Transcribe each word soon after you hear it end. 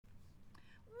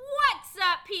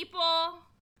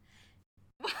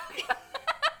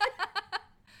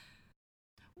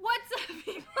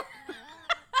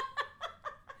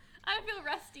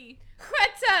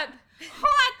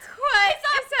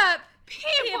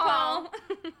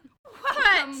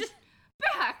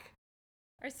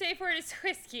for it is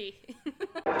whiskey.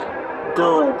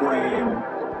 Girl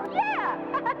brain.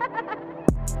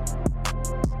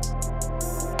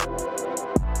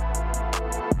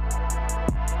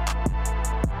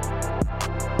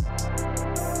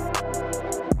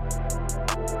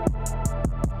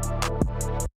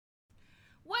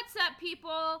 What's up,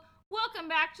 people? Welcome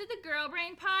back to the Girl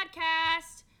Brain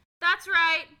Podcast. That's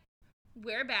right,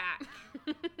 we're back.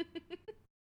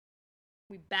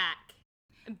 We back.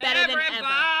 Better than ever.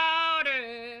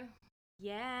 Everybody.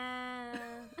 Yeah.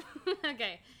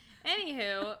 Okay.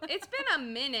 Anywho, it's been a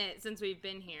minute since we've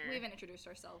been here. We haven't introduced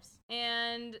ourselves.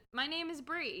 And my name is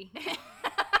Bree.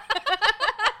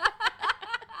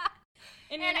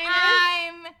 And your name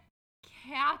I'm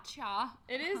Katja.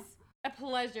 It is a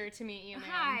pleasure to meet you, ma'am.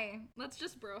 Hi. Let's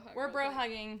just bro hug. We're real bro quick.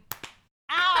 hugging.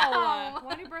 Ow. Ow!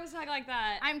 Why do bros hug like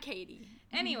that? I'm Katie.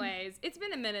 Anyways, it's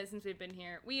been a minute since we've been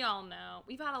here. We all know.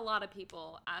 We've had a lot of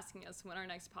people asking us when our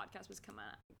next podcast was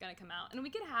gonna come out. And we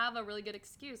could have a really good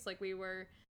excuse, like we were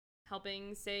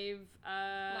helping save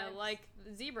like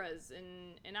zebras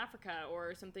in Africa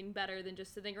or something better than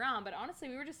just sitting around. But honestly,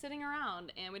 we were just sitting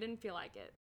around and we didn't feel like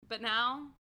it. But now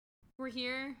we're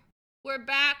here. We're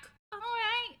back. All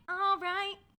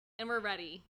right. And we're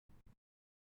ready.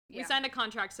 Yeah. We signed a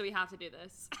contract, so we have to do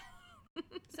this.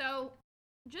 So,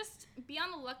 just be on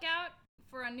the lookout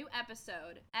for a new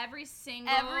episode every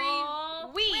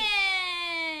week.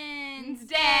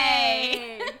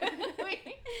 Wednesday.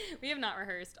 We have not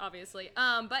rehearsed, obviously.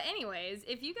 But anyways,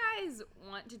 if you guys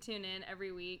want to tune in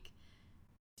every week,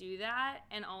 do that.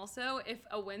 And also, if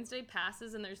a Wednesday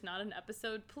passes and there's not an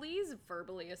episode, please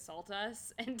verbally assault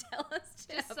us and tell us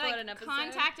to Just upload an episode.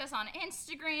 contact us on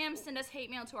Instagram, send us hate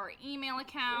mail to our email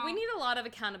account. We need a lot of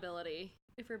accountability,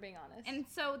 if we're being honest. And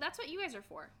so that's what you guys are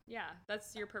for. yeah,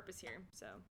 that's your purpose here. So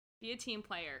be a team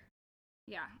player.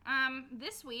 Yeah.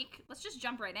 This week, let's just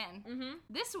jump right in. Mm-hmm.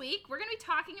 This week, we're going to be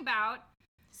talking about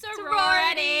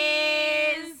Sororities.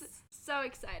 So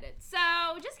excited. So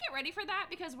just get ready for that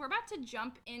because we're about to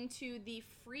jump into the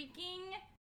freaking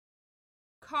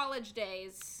college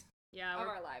days Yeah, of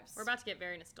our lives. we're about to get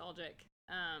very nostalgic.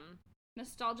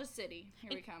 Nostalgia City.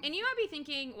 Here we come. And you might be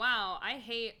thinking, wow, I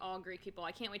hate all Greek people.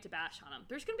 I can't wait to bash on them.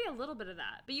 There's going to be a little bit of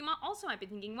that. But you also might be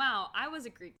thinking, wow, I was a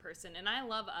Greek person and I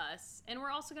love us. And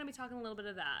we're also going to be talking a little bit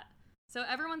of that. So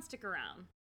everyone stick around.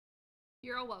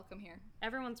 You're all welcome here.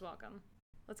 Everyone's welcome.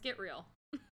 Let's get real.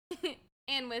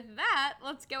 And with that,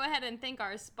 let's go ahead and thank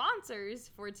our sponsors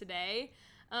for today.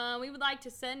 We would like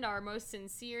to send our most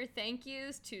sincere thank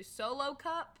yous to Solo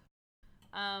Cup,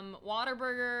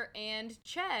 Whataburger, and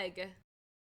Chegg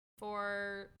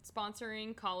for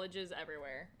sponsoring colleges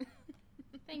everywhere.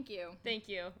 Thank you. Thank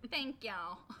you. Thank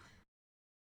y'all.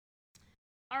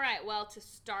 All right, well, to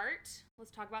start,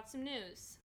 let's talk about some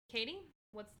news. Katie,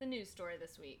 what's the news story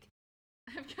this week?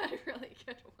 I've got a really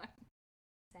good one.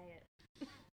 Say it.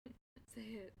 Say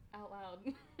it. Out loud.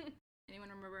 Anyone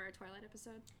remember our Twilight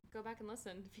episode? Go back and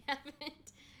listen if you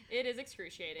haven't. It is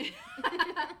excruciating.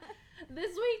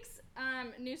 This week's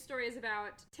news story is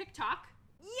about TikTok.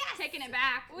 Yes! Taking it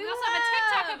back. We also have a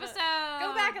TikTok love! episode.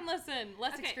 Go back and listen.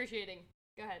 Less Okay. excruciating.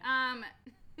 Go ahead.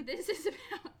 This is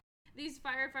about these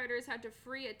firefighters had to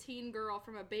free a teen girl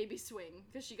from a baby swing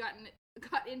because she got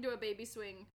into a baby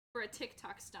swing for a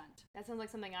TikTok stunt. That sounds like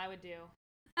something I would do.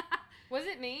 Was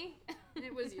it me?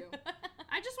 It was you.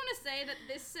 I just want to say that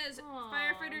this says Aw.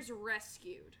 firefighters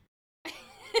rescued.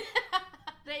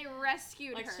 They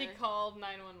rescued Like her. she called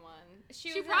 911.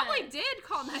 She probably did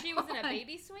call 911. She was in a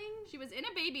baby swing? She was in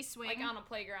a baby swing. Like on a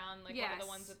playground, like one of the Yes.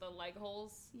 ones with the leg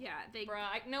holes? Yeah, they. Bruh,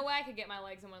 no way I could get my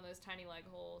legs in one of those tiny leg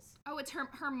holes. Oh, it's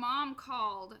her mom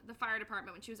called the fire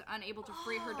department when she was unable to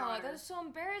free her daughter. That is so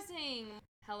embarrassing.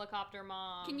 Helicopter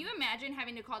mom. Can you imagine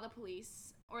having to call the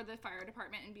police or the fire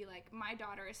department and be like, my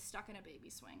daughter is stuck in a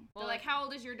baby swing? Well, They're like, how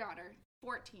old is your daughter?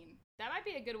 14. That might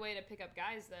be a good way to pick up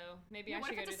guys, though. Maybe I What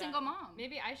should if go it's do a single that. mom?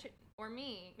 Maybe I should, or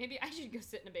me. Maybe I should go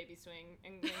sit in a baby swing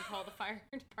and then call the fire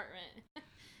department.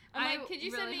 I could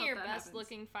you really send me hope your that best happens.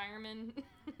 looking fireman?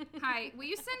 Hi, will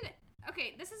you send...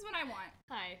 Okay, this is what I want.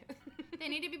 Hi. They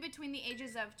need to be between the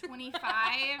ages of 25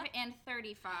 and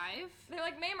 35. They're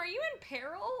like, ma'am, are you in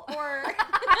peril? Or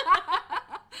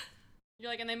you're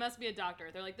like, and they must be a doctor.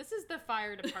 They're like, this is the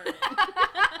fire department.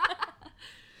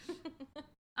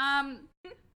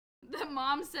 The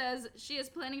mom says she is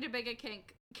planning to bake a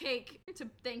cake to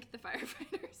thank the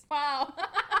firefighters. Wow.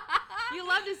 You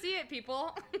love to see it,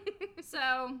 people.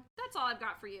 So, that's all I've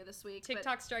got for you this week. but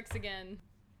TikTok strikes again.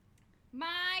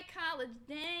 My college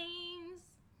days.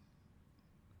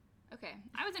 Okay,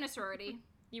 I was in a sorority.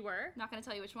 You were? Not gonna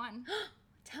tell you which one.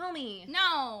 Tell me.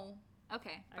 No.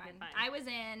 Okay, fine. Okay, fine. I was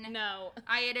in. No.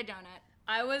 I ate a donut.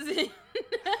 I was in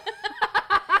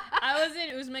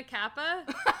Uzma Kappa.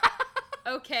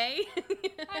 Okay.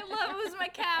 I love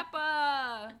Uzma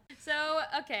Kappa. So,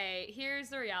 okay, here's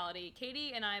the reality.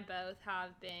 Katie and I both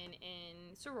have been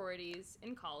in sororities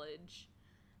in college.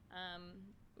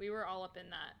 We were all up in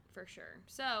that for sure.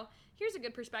 So, here's a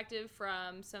good perspective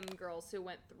from some girls who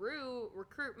went through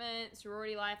recruitment,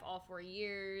 sorority life all 4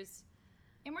 years.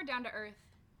 And we're down to earth.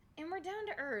 And we're down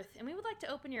to earth. And we would like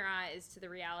to open your eyes to the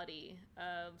reality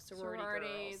of sororities.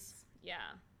 Girls. Yeah.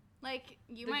 Like,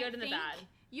 you the might good and think, the bad.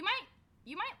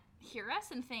 You might hear us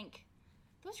and think,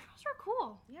 those girls are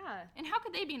cool. Yeah. And how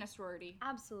could they be in a sorority?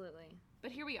 Absolutely.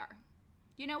 But here we are.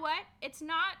 You know what? It's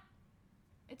not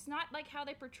like how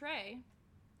they portray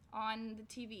on the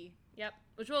TV. Yep,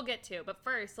 which we'll get to. But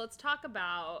first, let's talk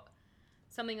about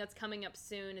something that's coming up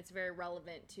soon. It's very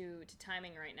relevant to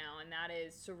timing right now, and that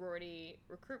is sorority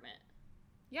recruitment.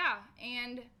 Yeah,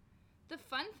 and the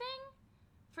fun thing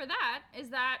for that is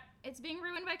that it's being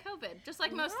ruined by COVID, just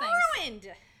like most things. Ruined!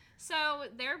 So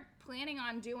they're planning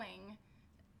on doing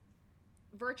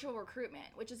virtual recruitment,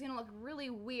 which is going to look really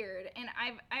weird. And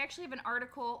I actually have an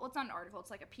article. Well, it's not an article. It's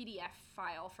like a PDF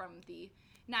file from the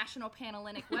National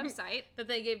Panhellenic website that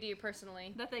they gave to you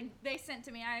personally. that they sent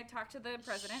to me. I talked to the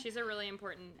president. She's a really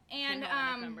important and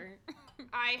member.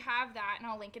 I have that, and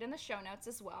I'll link it in the show notes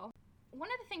as well. One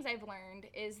of the things I've learned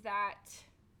is that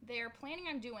they're planning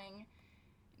on doing,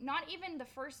 not even the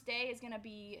first day is going to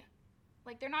be,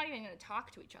 like, they're not even going to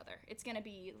talk to each other. It's going to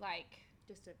be, like...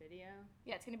 Just a video?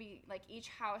 Yeah, it's going to be, like, each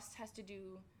house has to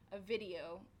do a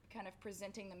video kind of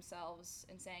presenting themselves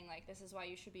and saying, like, this is why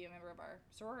you should be a member of our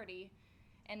sorority.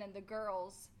 And then the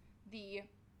girls, the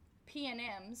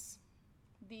PNMs,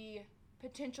 the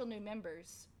potential new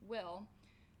members will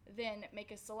then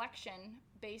make a selection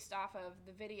based off of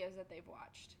the videos that they've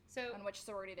watched on which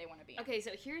sorority they want to be in. Okay,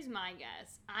 so here's my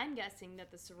guess. I'm guessing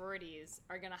that the sororities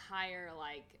are going to hire,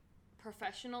 like,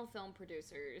 professional film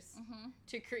producers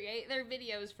to create their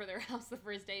videos for their house the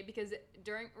first day, because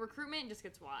during recruitment it just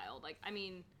gets wild. Like, I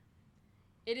mean,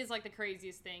 it is like the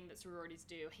craziest thing that sororities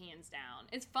do, hands down.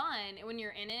 It's fun when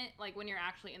you're in it, like when you're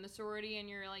actually in the sorority and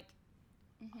you're like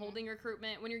holding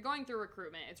recruitment. When you're going through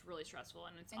recruitment, it's really stressful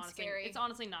and it's honestly scary. It's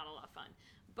honestly not a lot of fun.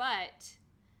 But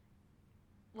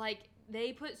like,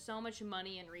 they put so much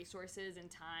money and resources and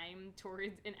time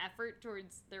towards an effort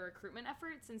towards their recruitment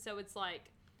efforts, and so it's like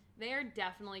they are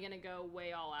definitely going to go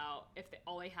way all out if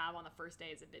all they have on the first day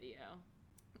is a video.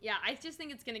 Yeah, I just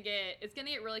think it's gonna get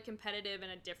really competitive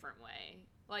in a different way.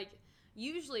 Like,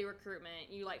 usually recruitment,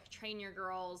 you like train your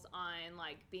girls on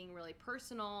like being really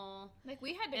personal. Like,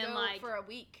 we had to go like, for a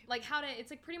week. Like it's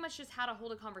like pretty much just how to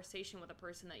hold a conversation with a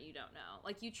person that you don't know.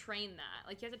 Like, you train that.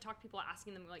 Like, you have to talk to people,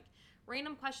 asking them like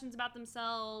random questions about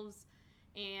themselves,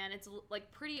 and it's like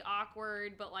pretty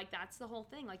awkward, but like that's the whole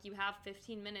thing. Like, you have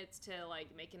 15 minutes to like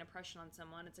make an impression on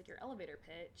someone. It's like your elevator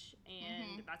pitch,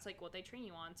 and that's like what they train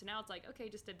you on. So now it's like, okay,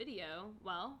 just a video.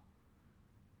 Well,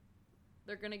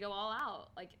 they're gonna go all out,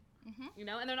 like, you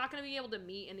know, and they're not gonna be able to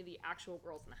meet any of the actual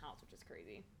girls in the house, which is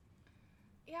crazy.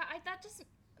 Yeah,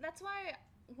 that's why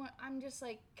I'm just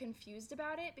like confused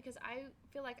about it, because I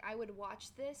feel like I would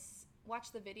watch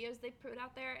the videos they put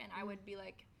out there, and I would be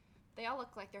like, they all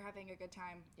look like they're having a good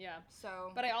time. Yeah.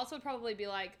 So. But I also would probably be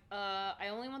like, I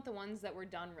only want the ones that were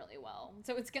done really well.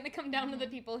 So it's gonna come down to the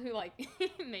people who like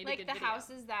made like a good the video.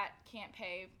 houses that can't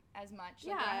pay as much.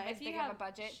 Like, Yeah, if they have a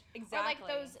budget. Exactly.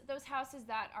 Or like those houses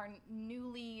that are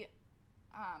newly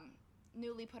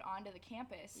put onto the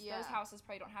campus. Yeah. Those houses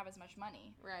probably don't have as much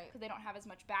money. Right. Because they don't have as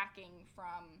much backing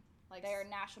from Like their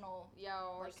national. Yeah,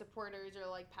 or like, supporters or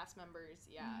like past members.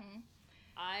 Yeah.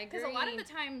 I agree. Because a lot of the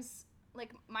times,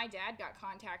 like, my dad got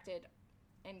contacted,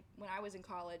 and when I was in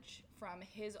college, from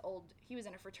his he was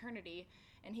in a fraternity,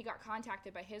 and he got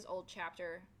contacted by his old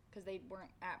chapter because they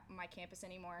weren't at my campus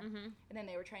anymore, and then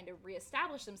they were trying to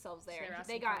reestablish themselves there. So and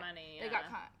they got money.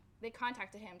 They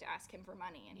contacted him to ask him for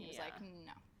money, and he was like,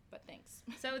 no, but thanks.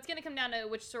 So it's gonna come down to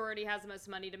which sorority has the most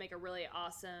money to make a really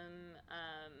awesome,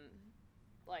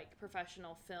 like,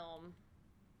 professional film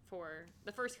for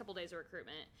the first couple days of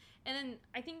recruitment. And then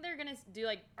I think they're gonna do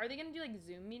like, are they gonna do like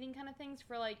Zoom meeting kind of things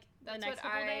for like the next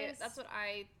couple days? That's what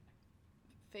I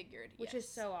figured. Which is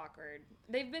so awkward.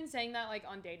 They've been saying that like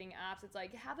on dating apps. It's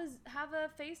like, have a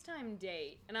FaceTime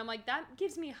date, and I'm like, that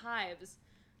gives me hives.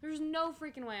 There's no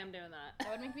freaking way I'm doing that. That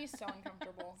would make me so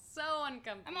uncomfortable. So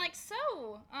uncomfortable. I'm like,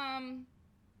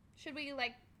 should we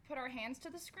like put our hands to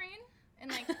the screen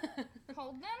and like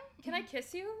hold them? Can I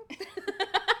kiss you?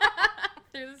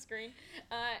 Through the screen.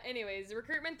 Anyways,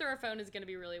 recruitment through a phone is going to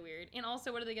be really weird. And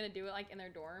also, what are they going to do, like, in their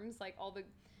dorms? Like, all the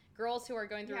girls who are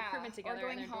going through Yeah, recruitment or together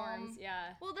in going their home. dorms.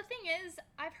 Yeah. Well, the thing is,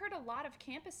 I've heard a lot of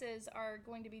campuses are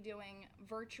going to be doing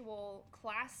virtual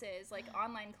classes, like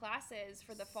online classes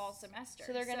for the fall semester.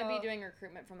 So they're going to be doing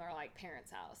recruitment from their like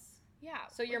parents' house. Yeah.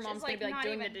 So your which mom's is, going to be like not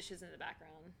doing the even- dishes in the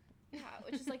background. Yeah,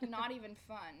 which is like not even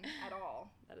fun at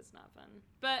all. That is not fun.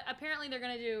 But apparently they're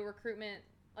going to do recruitment,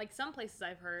 like some places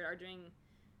I've heard are doing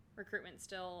recruitment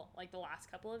still like the last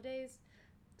couple of days.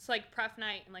 So like pref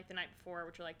night and like the night before,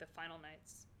 which are like the final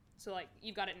nights. So like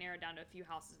you've got it narrowed down to a few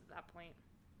houses at that point.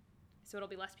 So it'll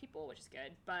be less people, which is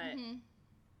good. But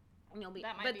you'll be,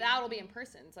 that'll be in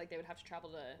person. It's like they would have to travel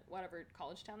to whatever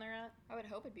college town they're at. I would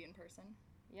hope it'd be in person.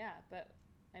 Yeah, but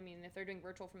I mean, if they're doing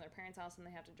virtual from their parents' house and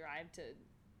they have to drive to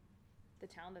the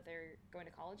town that they're going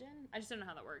to college in, I just don't know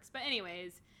how that works. But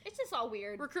anyways, It's just all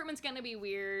weird. recruitment's gonna be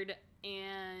weird,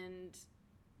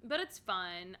 but it's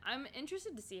fun. I'm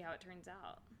interested to see how it turns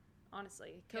out.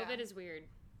 Honestly, COVID is weird.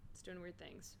 It's doing weird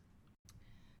things.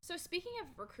 So speaking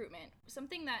of recruitment,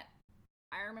 something that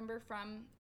I remember from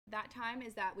that time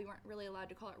is that we weren't really allowed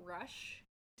to call it rush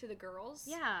to the girls.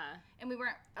 Yeah. And we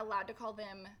weren't allowed to call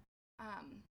them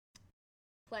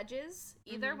pledges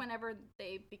either. Whenever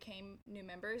they became new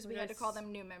members, we had to call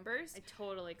them new members. I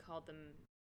totally called them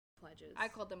pledges. I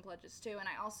called them pledges too, and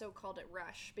I also called it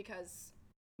rush because,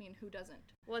 I mean, who doesn't?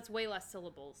 Well, it's way less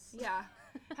syllables. Yeah.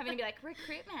 Having to be like,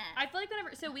 recruitment. I feel like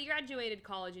so we graduated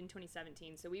college in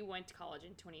 2017, so we went to college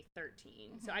in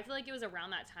 2013. So I feel like it was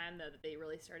around that time, though, that they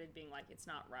really started being like, it's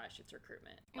not rush, it's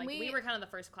recruitment. And Like, we were kind of the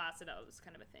first class that was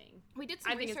kind of a thing. We did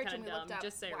some I think it's research kind and of we dumb. looked up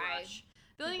Just say why rush.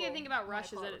 The only thing I think about wanna rush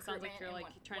is call that it sounds like recruitment you're and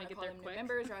like trying to get call there them quick. New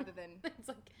members rather than It's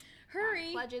like,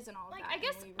 hurry. pledges and all of Like, that. I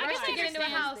guess- And we I guess really to get into a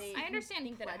understand house- I understand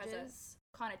think that it has a pledges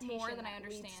connotation more than I that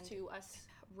leads understand to us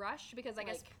rush because I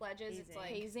guess like, pledges it's like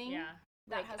hazing. Yeah.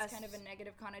 That like has us- kind of a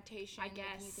negative connotation. I making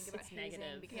guess you think about it's hazing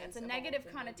negative. because Yeah, it's of a all negative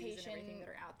the movies and connotation. everything that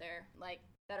are out there, like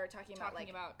that are talking about Talking like,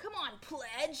 about, come on,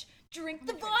 pledge, drink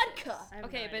the drink vodka. I have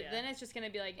Okay, no but idea. then it's just going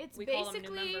to be like, It's we call them new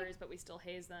basically- members, but we still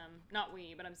haze them. Not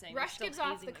we, but I'm saying Rush there's gives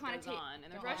still off hazing the that goes connotation- on,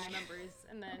 and they're Rush- called new members,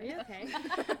 and then, okay.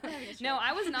 Having a No, stroke.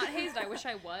 I was not hazed. I wish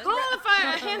I was. Call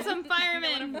a handsome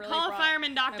fireman. really Call a brought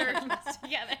fireman my doctor. words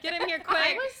together. Get him here I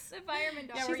quick. was a fireman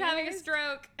dog. She's having a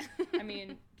stroke. I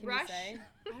mean, can Rush? you say?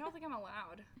 I don't think I'm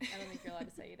allowed. I don't think you're allowed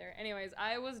to say either. Anyways,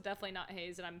 I was definitely not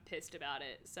hazed, and I'm pissed about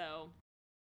it. So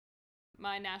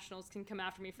my nationals can come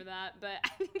after me for that, but I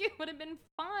think it would have been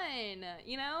fun,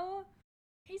 you know?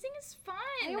 Hazing is fun.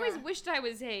 I always wished I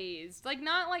was hazed. Like,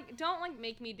 not like, don't like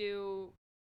make me do,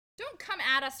 Don't come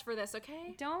at us for this,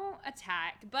 okay? don't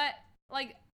attack, but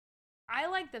like, I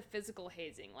like the physical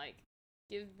hazing. Like,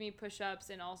 give me push-ups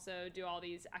and also do all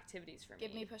these activities for me.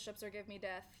 Give me push-ups or give me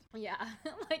death. Yeah,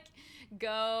 like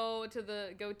go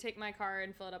take my car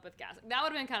and fill it up with gas. That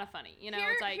would have been kind of funny, you know.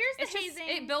 Here- it's like here's the it's just,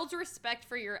 hazing. it builds respect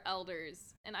for your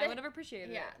elders, and I The- would have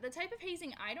appreciated Yeah, it. the type of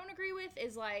hazing I don't agree with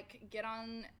is like get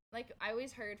on like I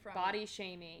always heard from Body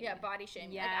shaming. Yeah, body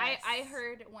shaming. Yes. Like, I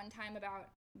heard one time about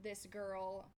this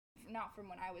girl, not from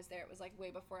when I was there. It was like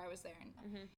way before I was there, and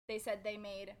Mhm. they said they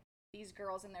made these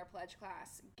girls in their pledge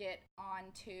class get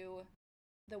onto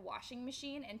the washing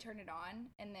machine and turn it on,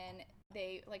 and then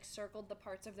they like circled the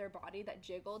parts of their body that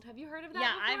jiggled. Have you heard of that?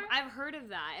 Yeah, before? I've heard of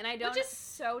that, and I don't. Which is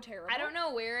so terrible. I don't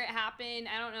know where it happened.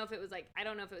 I don't know if it was like, I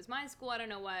don't know if it was my school. I don't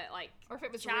know what like or if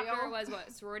it was chapter real. it was, what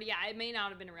sorority. Yeah, it may not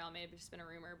have been real. It may have just been a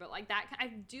rumor. But like that, I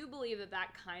do believe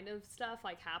that kind of stuff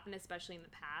like happened, especially in the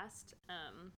past.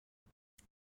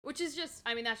 Which is just,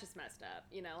 I mean, that's just messed up.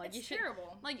 You know, like It's you should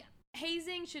terrible. like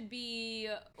hazing should be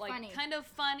like Funny. kind of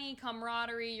funny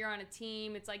camaraderie. You're on a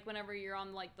team. It's like whenever you're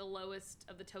on like the lowest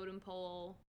of the totem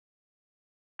pole.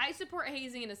 I support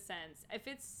hazing in a sense. If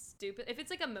it's stupid, if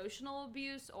it's like emotional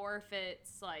abuse, or if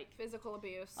it's like Physical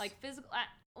abuse. physical,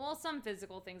 well, some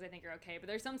physical things I think are okay, but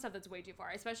there's some stuff that's way too far,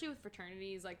 especially with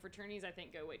fraternities. Like fraternities, I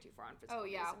think go way too far on physical. oh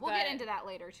yeah, abuse. we'll But- get into that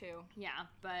later too. Yeah,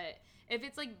 but if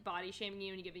it's like body shaming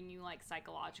you and giving you like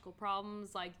psychological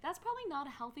problems, like that's probably not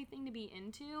a healthy thing to be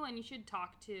into, and you should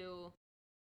talk to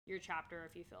your chapter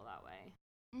if you feel that way.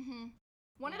 Mm-hmm.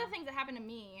 One of Yeah. the things that happened to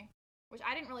me, which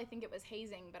I didn't really think it was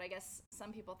hazing, but I guess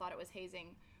some people thought it was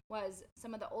hazing, was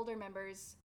some of the older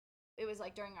members, it was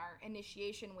like during our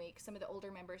initiation week, some of the older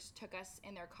members took us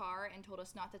in their car and told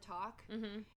us not to talk.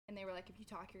 Mm-hmm. And they were like, if you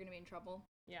talk, you're going to be in trouble.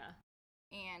 Yeah.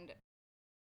 And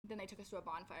then they took us to a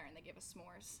bonfire and they gave us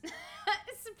s'mores.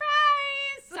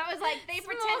 Surprise! So it was like they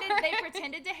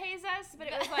pretended to haze us, but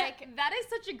it was like that is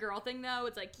such a girl thing though.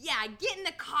 It's like, yeah, get in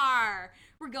the car.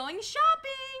 We're going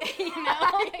shopping. You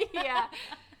know? yeah.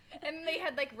 And they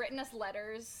had like written us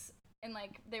letters and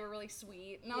like they were really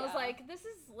sweet. And I was Yeah. like, this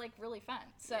is like really fun.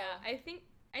 So yeah, I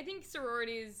think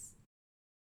sororities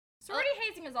Sorority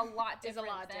hazing is a lot different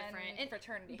than And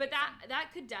fraternity but hazing.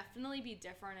 that could definitely be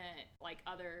different at like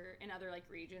other like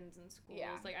regions and schools.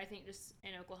 Yeah. Like I think just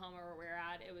in Oklahoma where we're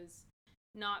at, it was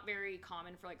not very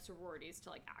common for like sororities to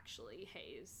like actually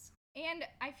haze. And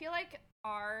I feel like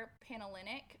our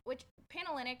Panhellenic, which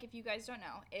Panhellenic, if you guys don't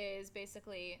know, is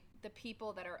basically the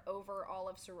people that are over all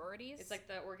of sororities. It's like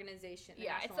the organization.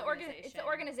 Yeah, it's the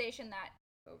organization that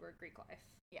over Greek life.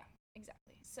 Yeah,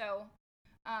 exactly. So,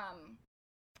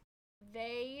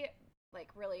 they like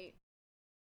really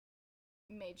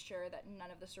made sure that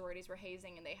none of the sororities were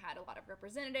hazing, and they had a lot of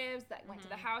representatives that went to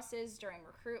the houses during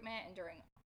recruitment and during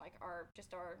like our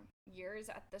years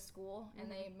at the school,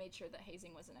 and they made sure that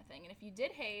hazing wasn't a thing. And if you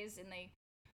did haze and they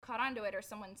caught onto it or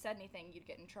someone said anything, you'd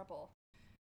get in trouble.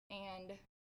 And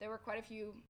there were quite a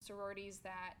few sororities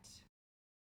that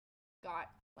got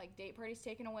like date parties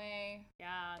taken away.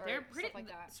 Yeah, they're pretty stuff like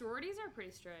that. Sororities are pretty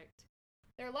strict.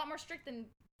 They're a lot more strict than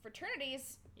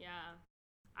fraternities. Yeah.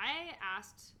 I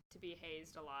asked to be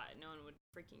hazed a lot. No one would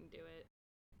freaking do it.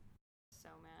 So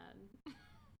mad.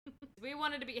 We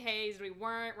wanted to be hazed. We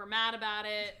weren't. We're mad about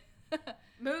it.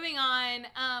 Moving on.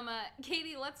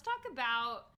 Katie, let's talk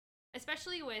about,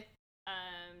 especially with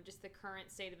just the current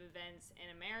state of events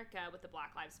in America with the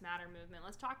Black Lives Matter movement,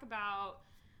 let's talk about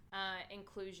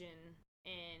inclusion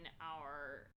in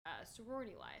our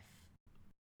sorority life.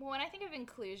 Well, when I think of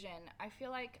inclusion, I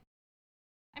feel like,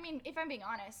 I mean, if I'm being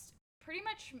honest, pretty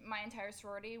much my entire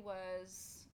sorority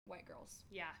was white girls.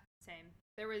 Yeah, same.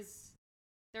 There was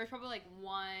probably like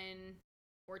one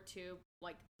or two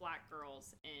like black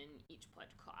girls in each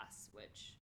pledge class,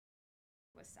 which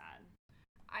was sad.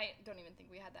 I don't even think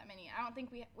we had that many. I don't think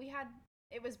we had,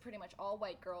 it was pretty much all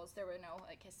white girls. There were no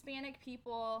like Hispanic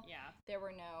people. Yeah. There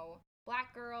were no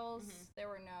black girls. There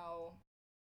were no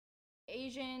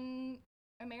Asian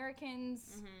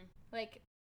Americans. Like,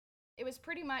 it was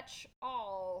pretty much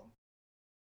all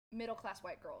middle-class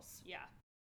white girls. Yeah.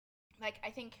 Like,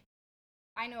 I think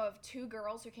I know of 2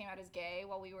 girls who came out as gay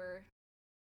while we were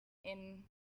in,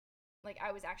 like,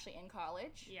 I was actually in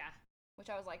college. Yeah. Which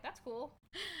I was like, that's cool.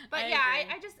 But yeah,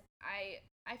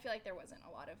 I feel like there wasn't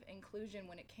a lot of inclusion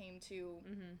when it came to,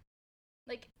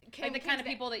 like the kind of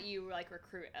people that you, like,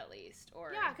 recruit at least,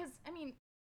 or... Yeah, because, I mean,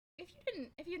 if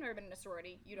you've never been in a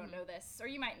sorority, you don't know this, or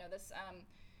you might know this,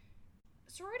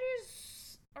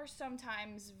 sororities are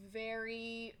sometimes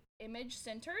very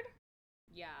image-centered.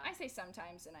 Yeah. I say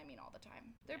sometimes, and I mean all the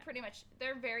time.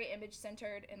 They're very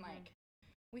image-centered, and, like,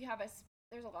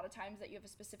 there's a lot of times that you have a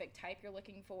specific type you're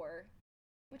looking for,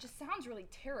 which just sounds really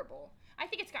terrible. I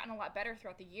think it's gotten a lot better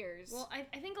throughout the years. Well,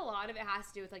 I think a lot of it has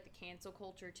to do with, like, the cancel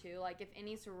culture, too. Like, if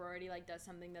any sorority, like, does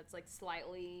something that's, like,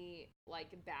 slightly, like,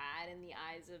 bad in the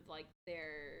eyes of, like,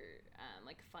 their,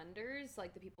 like, funders,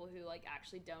 like, the people who, like,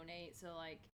 actually donate, so,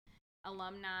 like,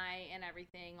 alumni and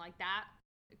everything, like, that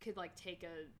could, like, take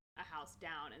a house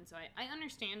down. And so I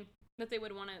understand that they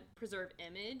would want to preserve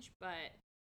image, but,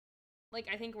 like,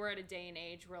 I think we're at a day and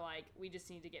age where, like, we just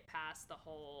need to get past the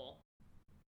whole,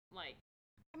 like...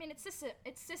 I mean, it's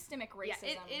systemic racism.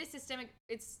 Yeah, it is systemic.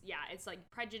 It's like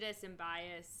prejudice and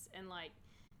bias, and, like,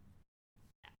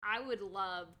 I would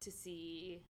love to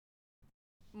see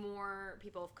more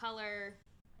people of color,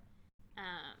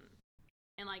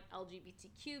 and, like,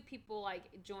 LGBTQ people, like,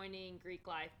 joining Greek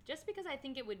life, just because I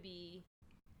think it would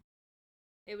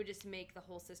just make the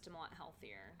whole system a lot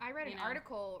healthier. I read an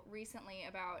article recently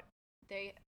about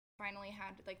they finally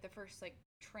had, like, the first, like,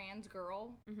 trans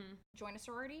girl join a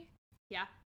sorority. Yeah.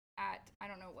 At, I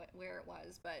don't know where it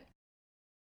was, but,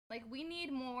 like, we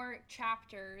need more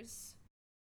chapters.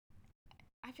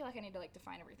 I feel like I need to, like,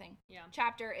 define everything. Yeah.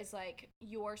 Chapter is, like,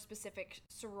 your specific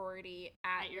sorority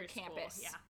at your campus. School.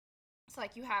 Yeah. So,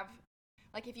 like, you have,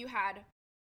 like, if you had,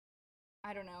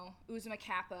 I don't know, Uzma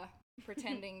Kappa,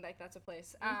 pretending like that's a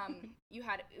place. You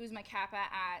had Uzma Kappa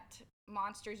at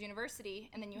Monsters University,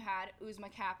 and then you had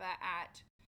Uzma Kappa at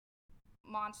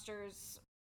Monsters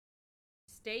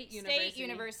State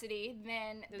University.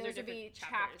 Then those would be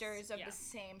chapters of the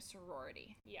same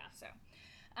sorority. Yeah. So,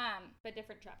 but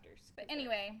different chapters. But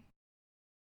anyway,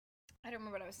 I don't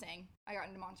remember what I was saying. I got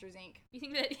into Monsters, Inc. You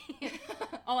think that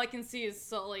all I can see is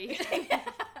Sully?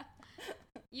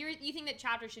 You think that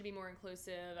chapters should be more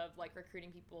inclusive of, like,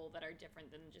 recruiting people that are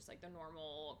different than just, like, the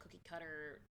normal cookie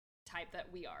cutter type that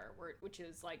we are, which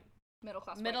is, like, middle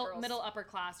upper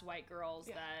class white girls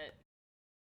that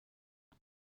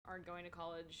are going to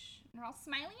college. We're all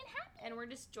smiling and happy. And we're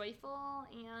just joyful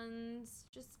and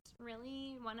just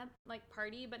really want to, like,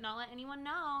 party but not let anyone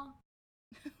know.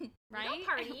 Right? We don't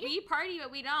party. We party,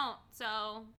 but we don't.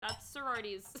 So that's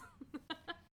sororities.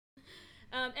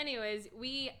 Anyways,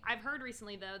 I've heard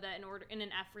recently though that in an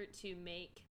effort to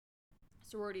make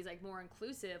sororities like more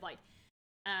inclusive, like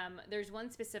there's one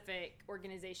specific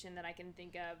organization that I can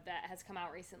think of that has come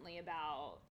out recently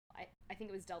about, I think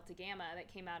it was Delta Gamma,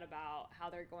 that came out about how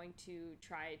they're going to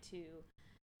try to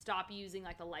stop using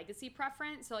like the legacy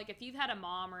preference. So like if you've had a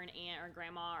mom or an aunt or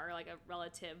grandma or like a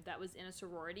relative that was in a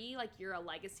sorority, like you're a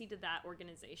legacy to that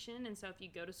organization. And so if you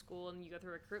go to school and you go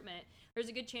through recruitment, there's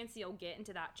a good chance that you'll get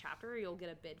into that chapter or you'll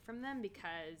get a bid from them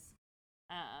because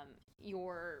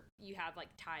you have like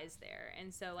ties there.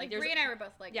 And so like Bree and I were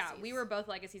both legacies. Yeah, we were both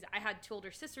legacies. I had two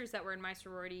older sisters that were in my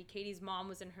sorority. Katie's mom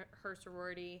was in her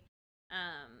sorority.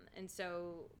 And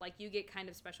so like you get kind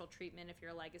of special treatment if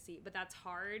you're a legacy, but that's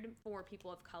hard for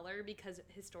people of color because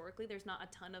historically there's not a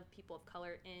ton of people of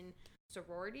color in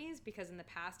sororities because in the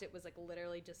past it was like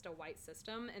literally just a white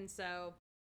system. And so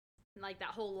like that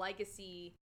whole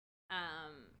legacy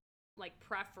like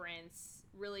preference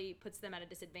really puts them at a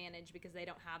disadvantage because they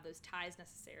don't have those ties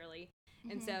necessarily.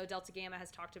 Mm-hmm. And so Delta Gamma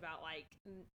has talked about like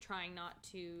trying not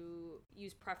to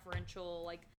use preferential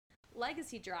like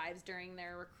legacy drives during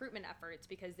their recruitment efforts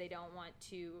because they don't want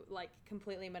to like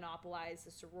completely monopolize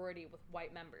the sorority with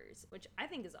white members, which I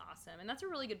think is awesome. And that's a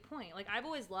really good point. Like I've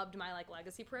always loved my like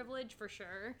legacy privilege for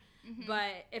sure. Mm-hmm.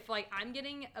 But if like I'm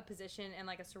getting a position in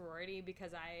like a sorority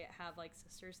because I have like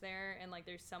sisters there and like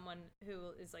there's someone who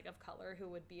is like of color who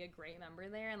would be a great member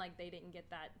there and like they didn't get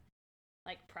that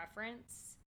like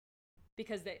preference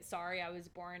because I was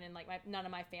born and like none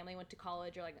of my family went to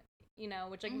college or like, you know,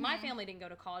 which like my family didn't go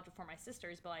to college before my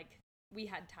sisters, but like we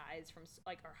had ties from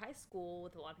like our high school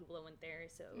with a lot of people that went there.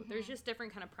 So there's just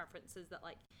different kind of preferences that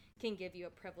like can give you a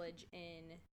privilege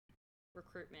in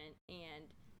recruitment. And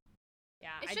yeah,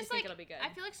 I just think it'll be good.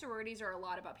 I feel like sororities are a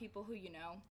lot about people who you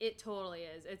know. It totally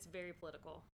is. It's very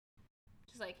political.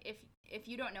 Just like if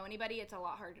you don't know anybody, it's a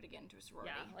lot harder to get into a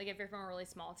sorority. Yeah, like if you're from a really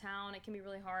small town, it can be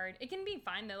really hard. It can be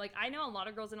fine though. Like I know a lot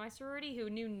of girls in my sorority who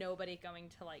knew nobody going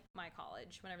to like my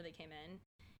college whenever they came in,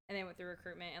 and they went through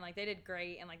recruitment and like they did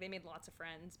great and like they made lots of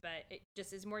friends. But it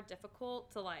just is more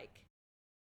difficult to like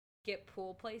get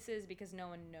pool places because no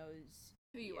one knows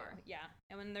who you are. Yeah,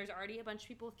 and when there's already a bunch of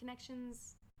people with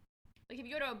connections. Like if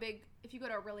you go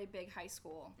to a really big high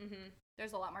school,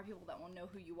 there's a lot more people that will know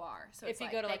who you are. So if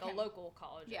you go to like a local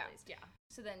college, at least, yeah.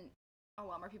 So then a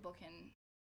lot more people can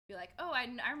be like, oh, I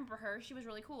remember her, she was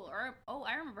really cool, or oh,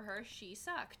 I remember her, she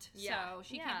sucked, so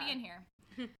she can't be in here.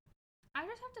 I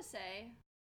just have to say,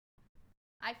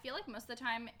 I feel like most of the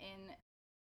time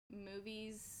in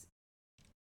movies,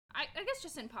 I guess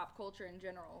just in pop culture in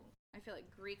general, I feel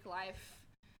like Greek life,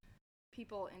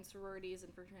 people in sororities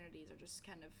and fraternities are just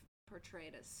kind of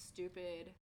portrayed as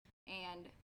stupid and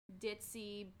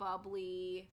ditzy,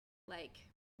 bubbly, like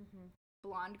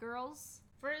blonde girls.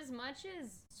 For as much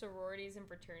as sororities and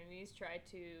fraternities try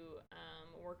to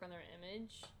work on their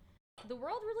image, the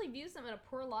world really views them in a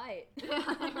poor light. Yeah,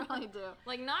 they really do.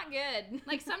 Like, not good.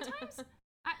 Like, sometimes,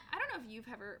 I don't know if you've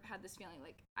ever had this feeling,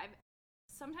 like, I've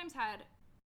sometimes had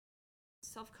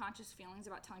self-conscious feelings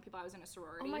about telling people I was in a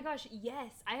sorority. Oh my gosh,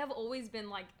 yes. I have always been,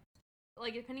 like,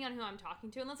 depending on who I'm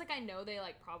talking to, unless, like, I know they,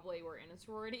 like, probably were in a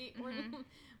sorority or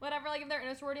whatever, like, if they're in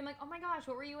a sorority, I'm like, oh my gosh,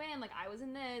 what were you in? Like, I was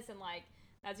in this, and, like,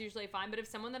 that's usually fine. But if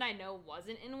someone that I know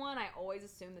wasn't in one, I always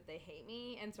assume that they hate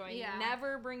me, and so I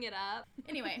never bring it up.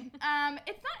 Anyway, it's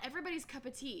not everybody's cup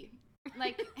of tea.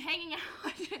 Like, hanging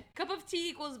out. Cup of tea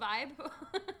equals vibe.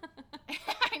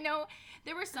 I know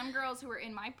there were some girls who were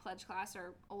in my pledge class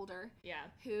or older. Yeah.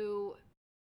 Who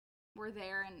were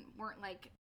there and weren't, like,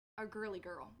 a girly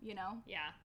girl, you know? Yeah.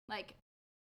 Like,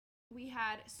 we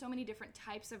had so many different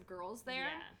types of girls there.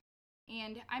 Yeah.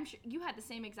 And I'm sure you had the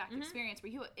same exact experience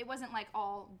where it wasn't, like,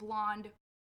 all blonde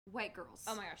white girls.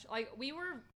 Oh my gosh. Like,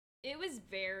 it was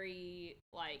very,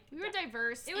 like... We were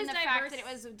diverse in the fact that it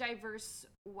was diverse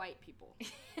white people.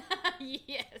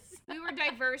 Yes. We were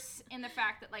diverse in the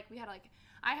fact that, like, we had, like...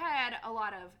 I had a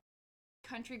lot of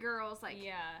country girls, like,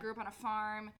 grew up on a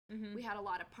farm. We had a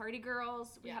lot of party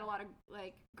girls. We had a lot of,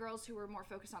 like, girls who were more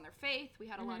focused on their faith. We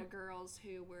had a lot of girls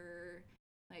who were,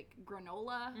 like,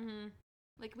 granola.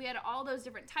 Like, we had all those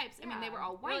different types. I mean, they were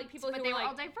all white, like, people but who they were, were like,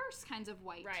 all diverse kinds of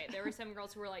white. Right. There were some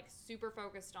girls who were, like, super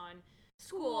focused on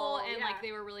school and like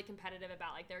they were really competitive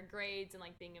about like their grades and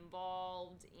like being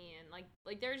involved and like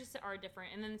there just are different,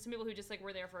 and then some people who just like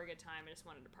were there for a good time and just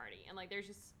wanted to party, and like there's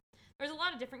a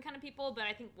lot of different kind of people. But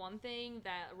I think one thing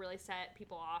that really set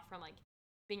people off from like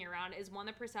being around is one,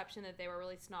 the perception that they were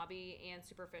really snobby and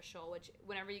superficial, which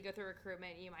whenever you go through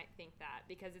recruitment you might think that,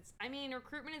 because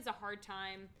recruitment is a hard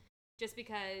time just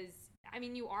because, I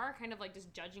mean, you are kind of like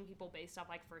just judging people based off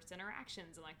like first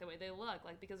interactions and like the way they look,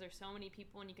 like because there's so many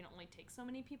people and you can only take so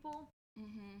many people.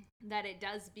 That it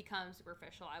does become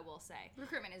superficial, I will say.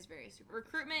 Recruitment is very superficial.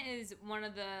 Recruitment is one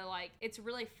of the, like, it's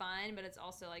really fun, but it's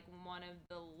also, like, one of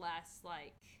the less,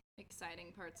 like...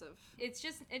 exciting parts of... It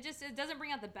doesn't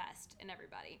bring out the best in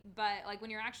everybody. But, like, when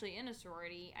you're actually in a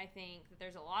sorority, I think that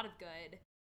there's a lot of good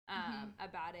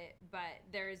about it, but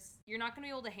you're not going to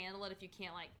be able to handle it if you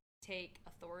can't, like, take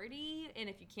authority, and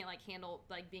if you can't like handle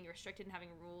like being restricted and having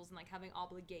rules and like having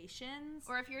obligations,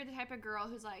 or if you're the type of girl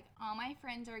who's like, all my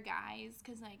friends are guys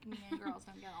because like me and girls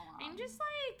don't get along. I'm just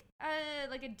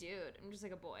like a dude. I'm just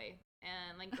like a boy,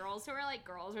 and like girls who are like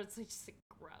girls are just like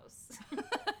gross.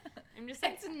 I'm just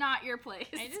like, it's not your place.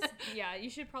 You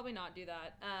should probably not do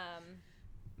that.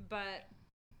 But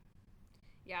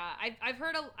yeah,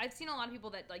 I've seen a lot of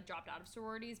people that like dropped out of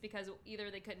sororities because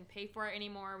either they couldn't pay for it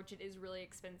anymore, which it is really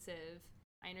expensive.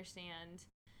 I understand.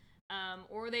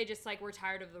 Or they just like were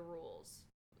tired of the rules.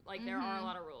 Like there are a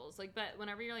lot of rules. Like, but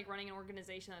whenever you're like running an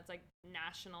organization that's like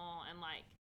national and like,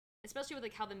 especially with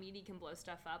like how the media can blow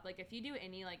stuff up, like if you do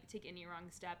take any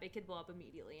wrong step, it could blow up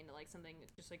immediately into like something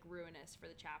just like ruinous for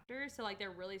the chapter. So like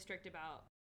they're really strict about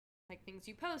like things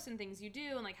you post and things you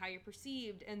do and like how you're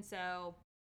perceived. And so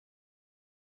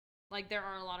like, there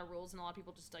are a lot of rules, and a lot of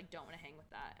people just, like, don't want to hang with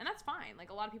that. And that's fine. Like,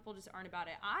 a lot of people just aren't about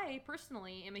it. I,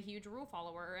 personally, am a huge rule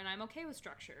follower, and I'm okay with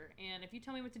structure. And if you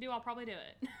tell me what to do, I'll probably do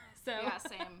it. So yeah,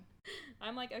 same.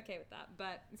 I'm, like, okay with that.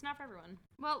 But it's not for everyone.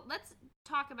 Well, let's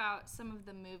talk about some of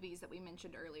the movies that we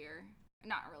mentioned earlier.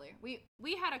 Not earlier.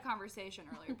 We had a conversation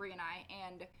earlier, Brie and I,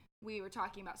 and we were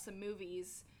talking about some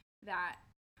movies that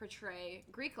portray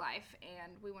Greek life,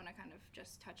 and we want to kind of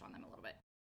just touch on them a little bit.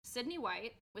 Sydney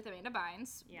White with Amanda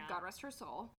Bynes. Yeah. God rest her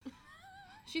soul.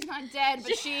 She's not dead,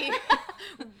 but she...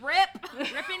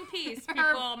 Rip in peace, people.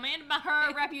 Amanda Bynes.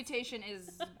 Her reputation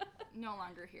is no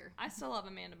longer here. I still love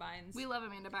Amanda Bynes. We love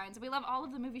Amanda Bynes. We love all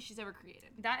of the movies she's ever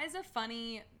created. That is a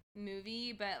funny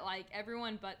movie, but, like,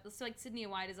 everyone but... So, like, Sydney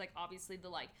White is, like, obviously the,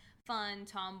 like, fun,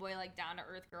 tomboy, like,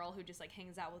 down-to-earth girl who just, like,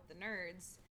 hangs out with the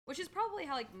nerds. Which is probably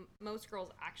how, like, most girls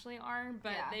actually are,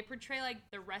 but they portray, like,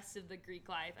 the rest of the Greek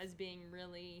life as being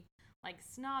really, like,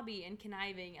 snobby and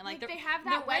conniving. And, like they have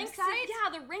that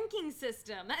website? The ranking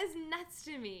system. That is nuts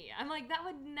to me. I'm like, that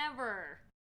would never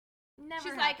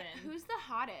She's happen. Like, who's the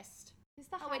hottest? Who's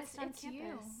the hottest on campus?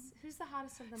 You. Who's the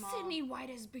hottest of them all? Sydney White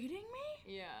is beating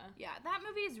me? Yeah. Yeah, that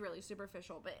movie is really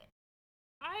superficial, but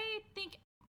I think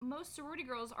most sorority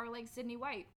girls are like Sydney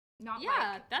White.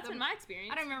 That's been my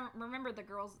experience. I don't remember the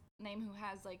girl's name who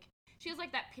has, like, she has,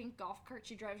 like, that pink golf cart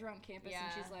she drives around campus,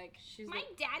 and she's like, my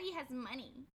daddy has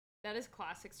money. That is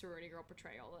classic sorority girl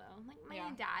portrayal, though. Like,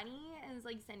 my daddy is,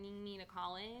 like, sending me to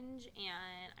college,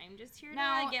 and I'm just here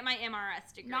to get my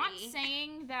MRS degree. Not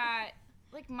saying that,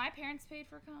 like, my parents paid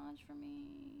for college for me.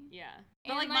 Yeah.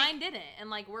 But, like, mine didn't. And,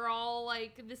 like, we're all,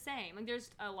 like, the same. Like,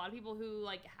 there's a lot of people who,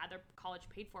 like, had their college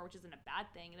paid for, which isn't a bad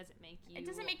thing. It doesn't make you... It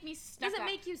doesn't make me stuck up. It doesn't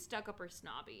make you stuck up or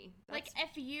snobby. Like,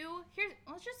 if you...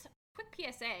 let's just... Quick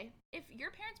PSA. If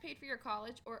your parents paid for your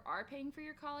college, or are paying for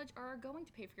your college, or are going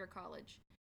to pay for your college,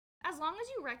 as long as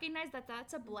you recognize that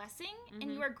that's a blessing,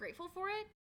 and you are grateful for it,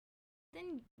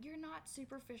 then you're not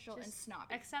superficial and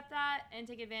snobby. Accept that and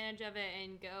take advantage of it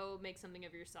and go make something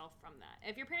of yourself from that.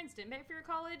 If your parents didn't pay for your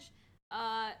college,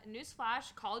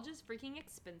 newsflash, college is freaking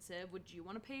expensive. Would you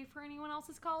want to pay for anyone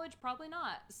else's college? Probably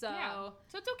not. So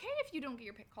it's okay if you don't get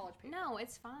your college paid. No,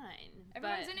 it's fine.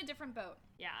 Everyone's in a different boat.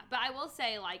 Yeah, but I will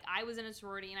say, like, I was in a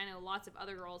sorority, and I know lots of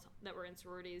other girls that were in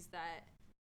sororities that,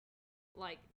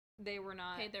 like, they were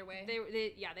not paid their way.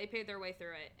 They paid their way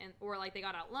through it, or like they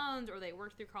got out loans, or they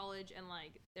worked through college, and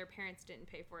like their parents didn't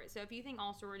pay for it. So if you think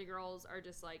all sorority girls are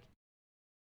just like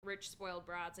rich spoiled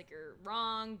brats, like, you're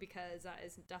wrong, because that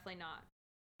is definitely not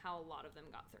how a lot of them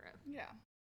got through it.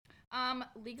 Yeah.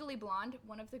 Legally Blonde,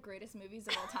 one of the greatest movies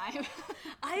of all time.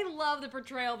 I love the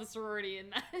portrayal of the sorority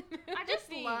in that movie. I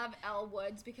just love Elle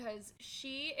Woods because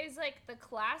she is like the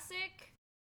classic,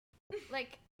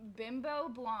 like, bimbo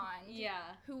blonde,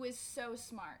 who is so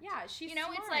smart. Yeah, she's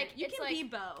smart. It's like you can be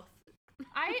both.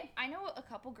 I know a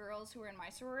couple girls who were in my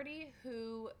sorority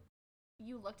who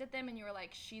you looked at them and you were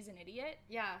like, she's an idiot.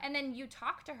 Yeah. And then you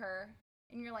talk to her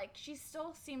and you're like, she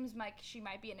still seems like she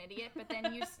might be an idiot, but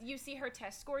then you see her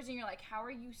test scores and you're like, how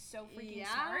are you so freaking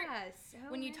smart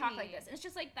when you talk like this? And it's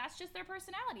just like, that's just their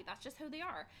personality. That's just who they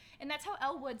are. And that's how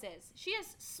Elle Woods is. She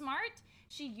is smart.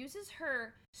 She uses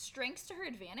her strengths to her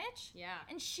advantage. Yeah.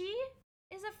 And she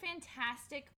is a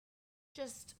fantastic,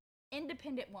 just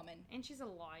independent woman. And she's a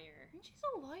lawyer.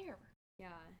 Yeah.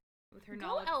 with her Go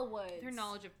knowledge. Elwoods. With her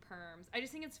knowledge of perms. I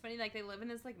just think it's funny, like, they live in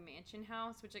this, like, mansion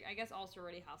house, which, like, I guess all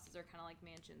sorority houses are kind of like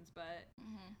mansions, but,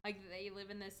 like, they live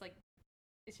in this, like,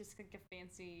 it's just, like, a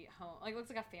fancy home. Like, looks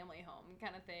like a family home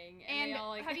kind of thing. And they all,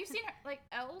 like, have you seen her, like,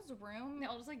 Elle's room? They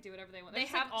all just, like, do whatever they want. They They're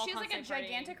just, have, like, all she has, like, a constantly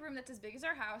gigantic partying. room that's as big as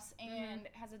our house and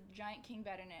has a giant king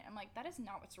bed in it. I'm like, that is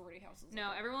not what sorority houses look No,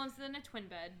 like. everyone lives in a twin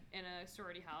bed in a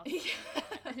sorority house.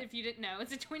 Yeah. If you didn't know,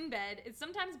 it's a twin bed. It's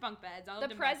sometimes bunk beds. I The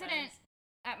lived in bunk president beds.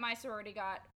 at my sorority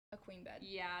got a queen bed.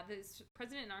 Yeah, the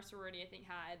president in our sorority, I think,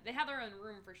 they had their own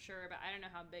room for sure, but I don't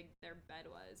know how big their bed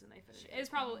was when they finished. It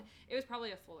was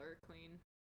probably a fuller queen.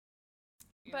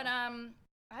 You But know.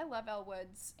 I love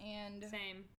Elwoods, and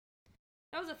Same.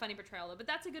 That was a funny portrayal though, but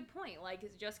that's a good point. Like,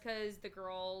 it's just because the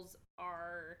girls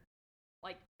are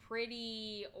like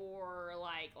pretty or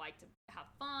like to have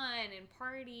fun and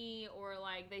party or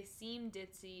like they seem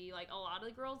ditzy. Like, a lot of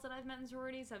the girls that I've met in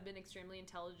sororities have been extremely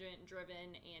intelligent,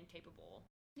 driven, and capable.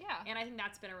 yeah. And I think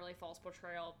that's been a really false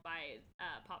portrayal by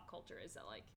pop culture, is that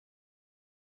like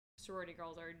sorority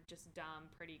girls are just dumb,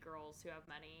 pretty girls who have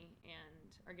money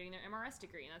and are getting their MRS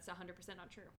degree, and that's 100%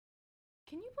 not true.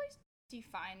 Can you please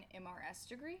define MRS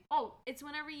degree? Oh, it's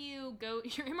whenever you go,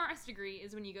 your MRS degree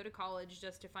is when you go to college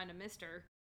just to find a mister,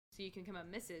 so you can become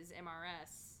a Mrs.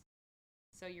 MRS.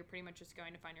 So you're pretty much just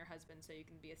going to find your husband so you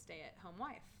can be a stay-at-home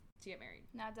wife to get married.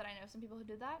 Now, did I know some people who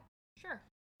did that? Sure.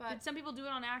 But Did some people do it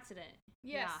on accident?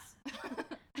 yes. Yeah.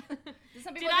 Did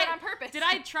some people do it on purpose? Did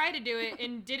I try to do it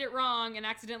and did it wrong and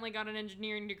accidentally got an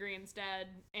engineering degree instead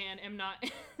and am not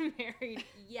married?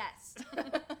 Yes.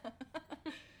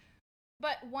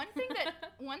 But one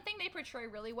thing they portray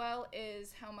really well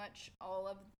is how much all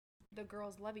of the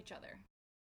girls love each other.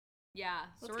 Yeah,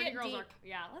 Let's sorority get girls deep. are.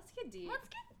 Yeah, let's get deep.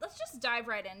 Let's just dive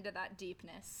right into that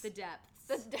deepness. The depths.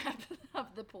 The depth of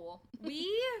the pool. We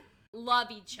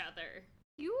love each other.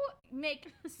 You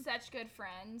make such good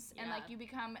friends, and Yeah. like you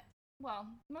become, well,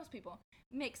 most people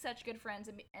make such good friends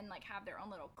and like have their own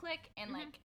little clique. And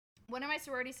like one of my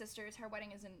sorority sisters, her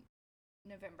wedding is in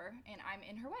November, and I'm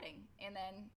in her wedding, and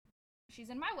then she's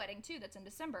in my wedding too. That's in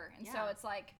December, and so Yeah. it's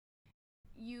like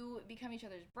you become each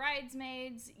other's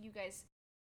bridesmaids. You guys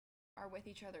are with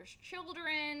each other's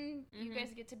children. You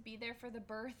guys get to be there for the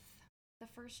birth. The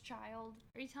first child.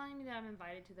 Are you telling me that I'm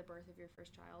invited to the birth of your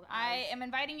first child? I am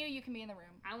inviting you. You can be in the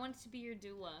room. I want to be your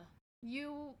doula.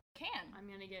 You can. I'm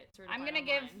gonna get certified.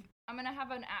 I'm gonna have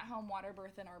an at-home water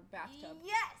birth in our bathtub.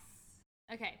 Yes.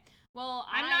 Okay. Well,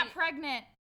 I'm not pregnant.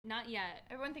 Not yet.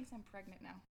 Everyone thinks I'm pregnant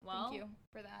now. Well, Thank you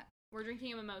for that. we're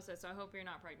drinking a mimosa, so I hope you're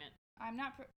not pregnant. I'm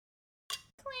not.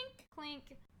 Clink.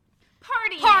 Clink.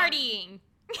 Partying.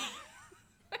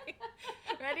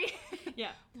 Ready?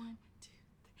 Yeah. 1, 2,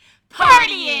 3.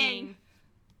 Partying.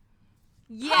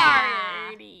 Yeah.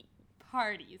 Party.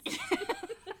 Parties.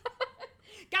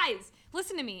 Guys,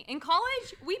 listen to me. In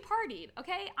college, we partied,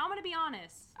 okay? I'm gonna be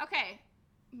honest. Okay.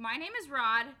 My name is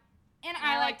Rod, and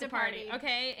I like to party.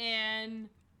 Okay, and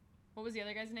what was the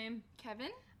other guy's name? Kevin?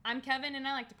 I'm Kevin, and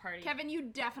I like to party. Kevin, you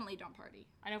definitely don't party.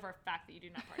 I know for a fact that you do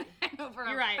not party. I know for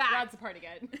You're a right. fact. Rod's a party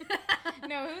guy.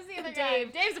 No, who's the other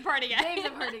Dave. guy? Dave's a party guy. Dave's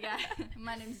a party guy.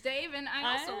 My name's Dave, and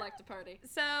I also like to party.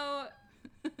 So,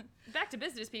 back to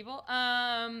business, people.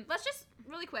 Let's just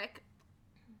really quick.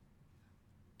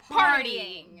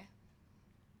 Partying.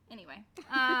 Anyway,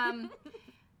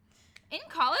 in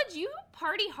college, you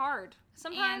party hard.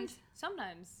 Sometimes. And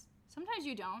sometimes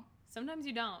you don't. Sometimes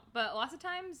you don't. But lots of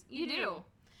times you do.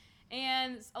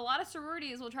 And a lot of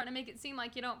sororities will try to make it seem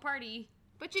like you don't party.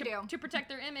 But you do. To protect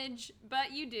their image,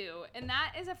 but you do. And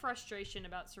that is a frustration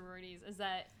about sororities, is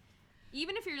that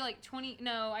even if you're like 20,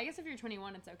 no, I guess if you're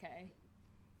 21, it's okay.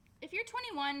 If you're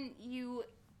 21, you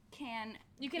can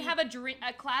have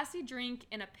a classy drink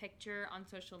and a picture on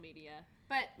social media.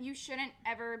 But you shouldn't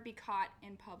ever be caught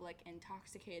in public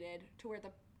intoxicated to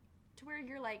where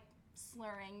you're like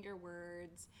slurring your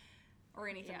words or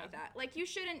anything like that. Like, you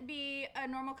shouldn't be a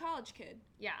normal college kid.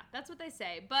 Yeah, that's what they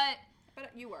say. But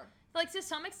you were. like, to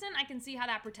some extent, I can see how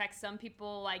that protects some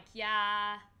people. Like,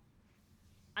 yeah,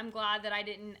 I'm glad that I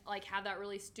didn't like have that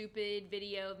really stupid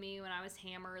video of me when I was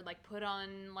hammered, like, put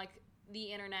on like the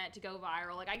internet to go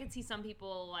viral. Like, I could see some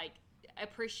people like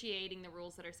appreciating the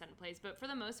rules that are set in place, but for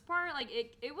the most part, like,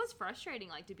 it was frustrating,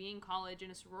 like, to be in college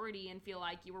in a sorority and feel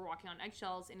like you were walking on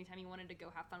eggshells anytime you wanted to go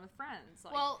have fun with friends.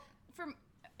 Like, Well,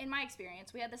 in my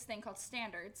experience, we had this thing called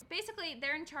standards. Basically,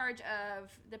 they're in charge of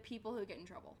the people who get in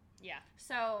trouble. yeah,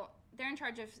 So they're in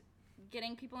charge of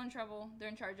getting people in trouble. They're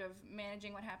in charge of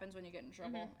managing what happens when you get in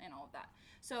trouble and all of that.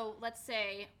 So let's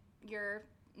say you're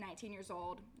 19 years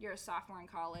old, you're a sophomore in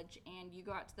college, and you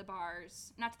go out to the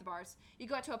bars, not to the bars, you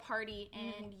go out to a party,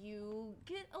 and you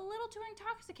get a little too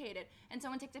intoxicated, and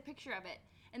someone takes a picture of it,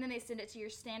 and then they send it to your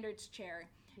standards chair,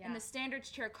 and the standards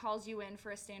chair calls you in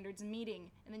for a standards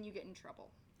meeting, and then you get in trouble.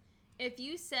 If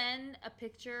you send a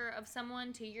picture of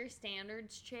someone to your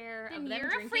standards chair Then of them you're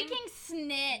drinking, a freaking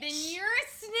snitch. then you're a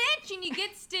snitch and you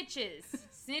get stitches.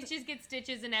 Snitches get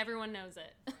stitches and everyone knows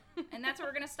it. And that's where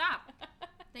we're going to stop.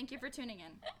 Thank you for tuning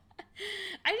in.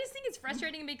 I just think it's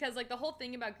frustrating because, like, the whole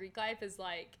thing about Greek life is,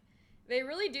 like, they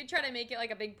really do try to make it, like,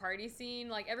 a big party scene.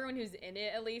 Like, everyone who's in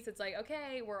it, at least, it's like,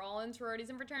 okay, we're all in sororities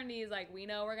and fraternities. Like, we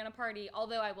know we're going to party.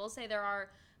 Although I will say there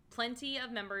are plenty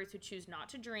of members who choose not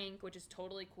to drink, which is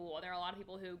totally cool. There are a lot of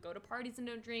people who go to parties and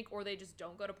don't drink, or they just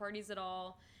don't go to parties at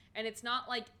all. And it's not,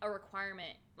 like, a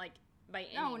requirement, like, by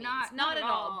any means. Not at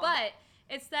all. But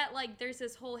it's that, like, there's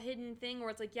this whole hidden thing where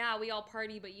it's like, yeah, we all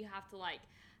party, but you have to, like,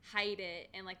 hide it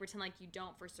and, like, pretend like you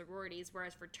don't for sororities.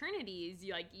 Whereas fraternities,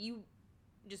 you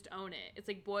just own it. It's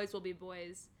like boys will be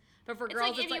boys. But for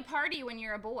girls, it's like if you party when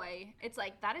you're a boy, it's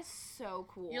like, that is so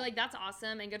cool. You're like, that's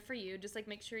awesome and good for you. Just, like,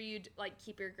 make sure you, like,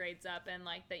 keep your grades up and,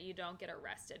 like, that you don't get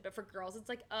arrested. But for girls, it's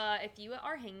like, if you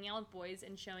are hanging out with boys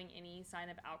and showing any sign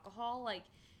of alcohol, like,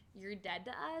 you're dead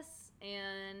to us.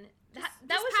 And that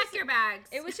was pack your bags.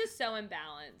 It was just so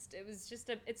imbalanced. It was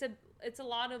just it's a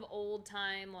lot of old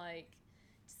time, like,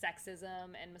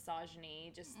 sexism and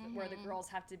misogyny, just where the girls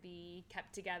have to be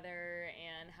kept together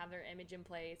and have their image in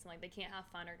place, and, like, they can't have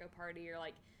fun or go party or,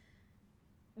 like,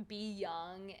 be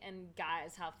young, and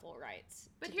guys have full rights.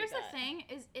 But here's the thing,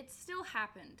 is it still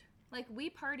happened. Like, we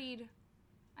partied,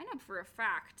 I know for a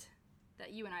fact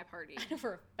that you and I partied. I know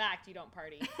for a fact you don't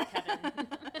party, Kevin.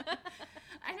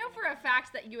 I know for a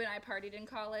fact that you and I partied in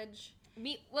college.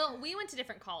 We went to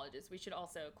different colleges. We should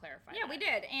also clarify. Yeah, we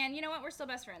did. And you know what? We're still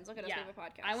best friends. Look at us. We have a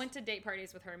podcast. I went to date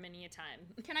parties with her many a time.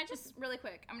 Can I just, really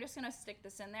quick, I'm just going to stick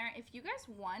this in there. If you guys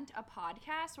want a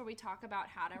podcast where we talk about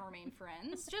how to remain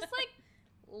friends, just, like,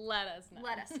 let us know.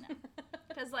 Let us know.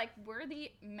 Because, like, we're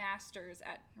the masters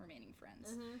at remaining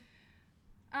friends.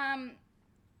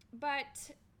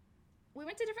 But we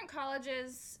went to different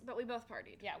colleges, but we both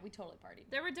partied. Yeah, we totally partied.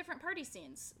 There were different party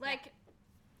scenes. Like,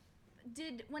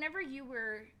 whenever you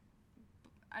were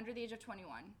under the age of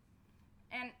 21,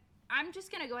 and I'm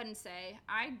just going to go ahead and say,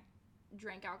 I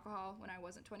drank alcohol when I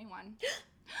wasn't 21.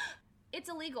 It's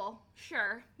illegal,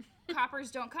 sure.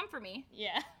 Coppers don't come for me.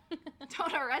 Yeah.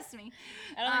 Don't arrest me.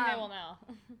 I don't think they will now.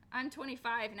 I'm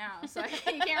 25 now, so you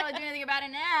can't really do anything about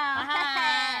it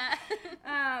now.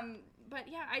 But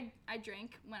yeah, I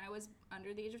drank when I was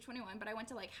under the age of 21, but I went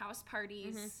to, like, house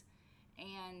parties,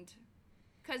 and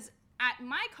because at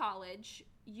my college,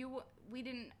 we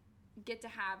didn't get to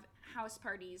have house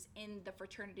parties in the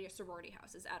fraternity or sorority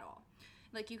houses at all.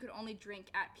 Like, you could only drink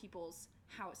at people's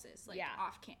houses, like,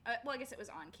 off campus. Well, I guess it was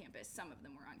on campus. Some of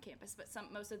them were on campus, but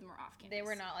most of them were off campus. They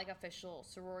were not, like, official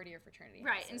sorority or fraternity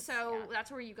right, houses. And so that's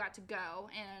where you got to go,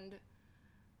 and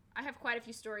I have quite a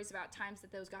few stories about times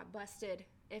that those got busted.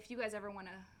 If you guys ever want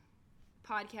to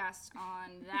podcast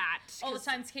on that. All the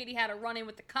times Katie had a run-in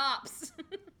with the cops.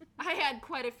 I had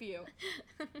quite a few.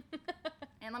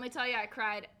 And let me tell you, I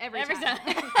cried every time.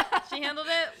 She handled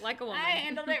it like a woman. I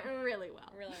handled it really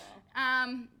well. Really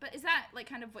well. But is that, like,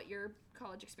 kind of what your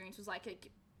college experience was like? Like,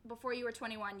 before you were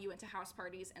 21, you went to house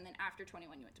parties, and then after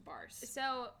 21, you went to bars.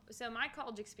 So my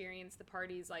college experience, the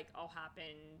parties, like, all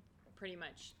happened pretty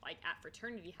much, like, at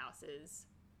fraternity houses.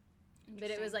 But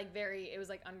it was, like, it was,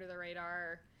 like, under the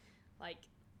radar. Like,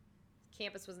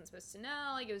 campus wasn't supposed to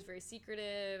know. Like, it was very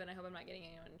secretive, and I hope I'm not getting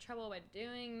anyone in trouble by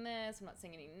doing this. I'm not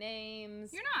saying any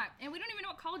names. You're not, and we don't even know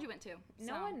what college you went to.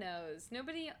 No one knows.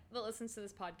 Nobody that listens to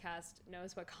this podcast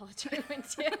knows what college I went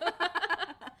to.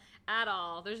 At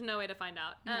all. There's no way to find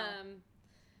out. No.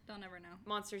 They'll never know.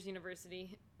 Monsters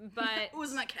University. But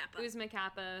Uzma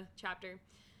Kappa chapter.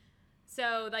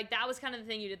 So, like, that was kind of the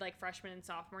thing you did, like, freshman and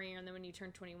sophomore year, and then when you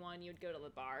turned 21, you would go to the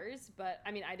bars. But,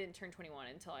 I mean, I didn't turn 21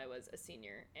 until I was a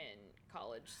senior in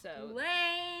college, so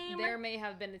lame. There may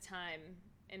have been a time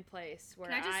and place where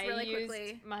I used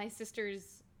quickly... my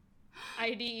sister's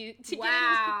ID to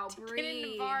get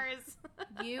into bars.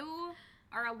 You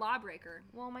are a lawbreaker.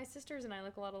 Well, my sisters and I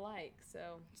look a lot alike,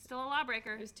 so... Still a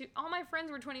lawbreaker. All my friends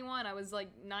were 21. I was, like,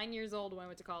 9 years old when I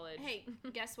went to college. Hey,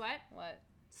 guess what? What?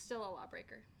 Still a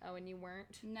lawbreaker. Oh, and you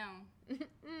weren't? No.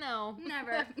 No.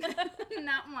 Never.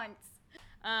 Not once.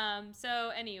 So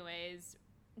anyways,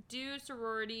 do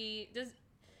sororities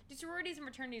and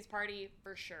fraternities party?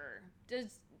 For sure.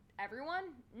 Does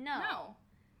everyone? No.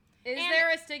 Is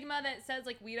there a stigma that says,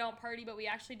 like, we don't party but we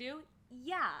actually do?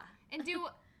 Yeah. And do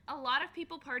a lot of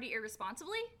people party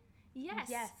irresponsibly? Yes.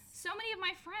 Yes. So many of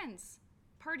my friends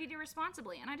partied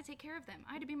irresponsibly, and I had to take care of them.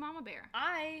 I had to be mama bear.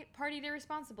 I partied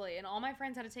irresponsibly, and all my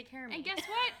friends had to take care of me. And guess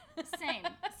what? Same.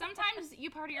 Sometimes you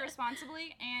party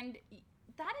irresponsibly, and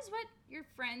that is what your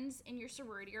friends in your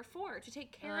sorority are for, to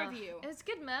take care of you. It's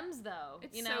good memes, though.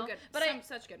 It's you so know? good. But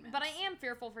Such good memes. But I am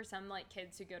fearful for some, like,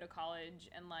 kids who go to college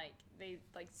and, like, they,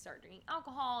 like, start drinking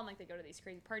alcohol and, like, they go to these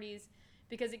crazy parties.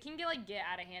 Because it can get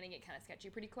out of hand and get kind of sketchy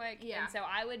pretty quick. Yeah. And so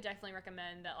I would definitely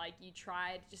recommend that, like, you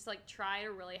try to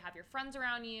really have your friends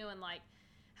around you and, like,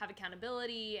 have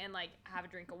accountability and, like, have a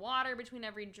drink of water between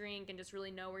every drink and just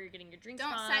really know where you're getting your drinks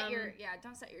from. Don't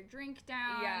set your drink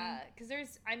down. Yeah, because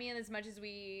as much as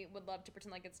we would love to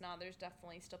pretend like it's not, there's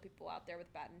definitely still people out there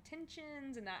with bad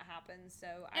intentions, and that happens. So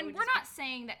we're not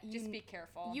saying that you just be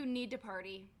careful. You need to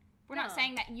party. We're not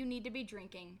saying that you need to be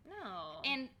drinking. No.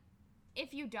 And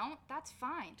if you don't, that's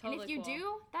fine. Totally and if you cool.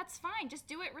 do, that's fine. Just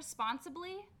do it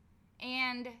responsibly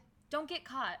and don't get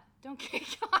caught. don't get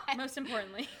caught. Most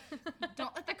importantly.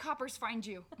 Don't let the coppers find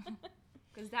you,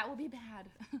 because that will be bad.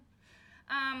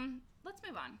 Let's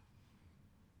move on.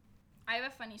 I have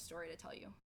a funny story to tell you.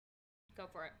 Go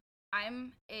for it.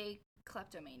 I'm a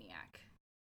kleptomaniac.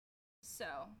 So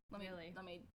let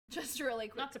me just really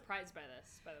quick. Not surprised by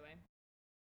this, by the way.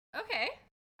 Okay.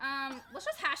 Let's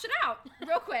just hash it out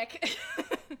real quick.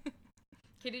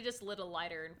 Kitty just lit a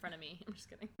lighter in front of me. I'm just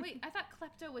kidding. Wait, I thought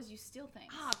klepto was you steal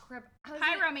things. Ah, crap.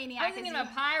 Pyromaniac. I was thinking of a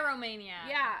pyromaniac.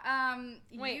 Yeah,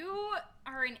 Wait. You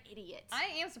are an idiot. I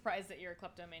am surprised that you're a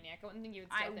kleptomaniac. I wouldn't think you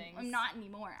would steal things. I'm not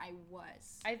anymore. I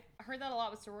was. I've heard that a lot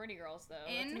with sorority girls, though.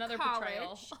 That's In another college,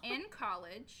 portrayal. in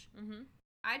college, Mm-hmm.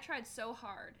 I tried so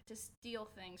hard to steal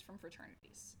things from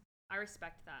fraternities. I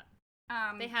respect that.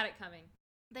 They They had it coming.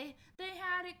 They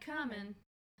had it coming.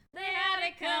 They had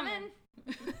it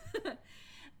coming.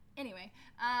 Anyway,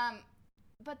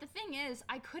 but the thing is,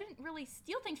 I couldn't really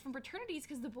steal things from fraternities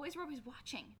because the boys were always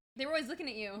watching. They were always looking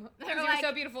at you. They're You're like-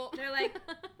 so beautiful. They're like,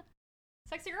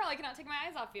 sexy girl, I cannot take my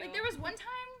eyes off you. like there was one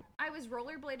time I was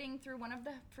rollerblading through one of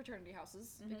the fraternity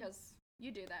houses Mhm. because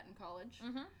you do that in college.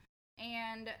 Mm-hmm.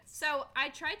 And so I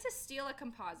tried to steal a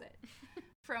composite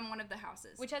from one of the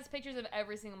houses. Which has pictures of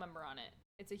every single member on it.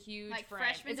 It's a huge Like frame.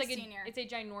 freshman it's to like senior. It's a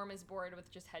ginormous board with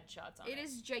just headshots on it. It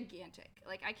is gigantic.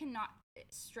 Like, I cannot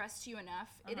stress to you enough.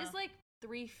 It is like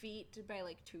 3 feet by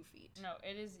like 2 feet. No,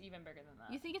 it is even bigger than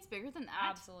that. You think it's bigger than that?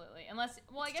 Absolutely. Unless,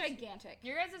 well, It's I guess gigantic.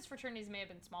 your guys' fraternities may have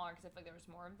been smaller because I feel like there was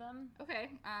more of them. Okay.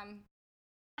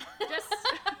 Just,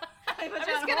 I'm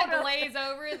just gonna glaze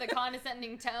over the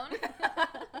condescending tone.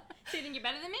 So you think you're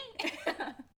better than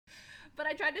me? But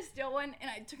I tried to steal one,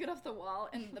 and I took it off the wall,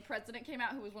 and the president came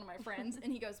out, who was one of my friends,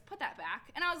 and he goes, "Put that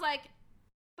back." And I was like,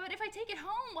 "But if I take it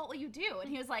home, what will you do?" And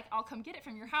he was like, "I'll come get it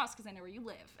from your house because I know where you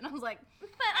live." And I was like,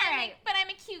 But I'm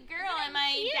a cute girl, and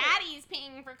my cute. daddy's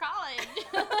paying for college.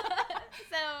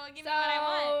 So give me what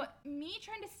I want. Me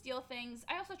trying to steal things.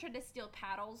 I also tried to steal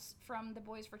paddles from the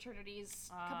boys' fraternities.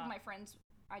 A couple of my friends,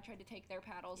 I tried to take their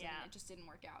paddles, and it just didn't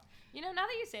work out. You know, now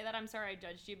that you say that, I'm sorry I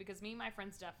judged you because me and my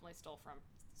friends definitely stole from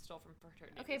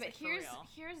fraternities. Okay, but like, for real.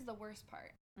 here's the worst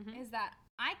part, Mhm. is that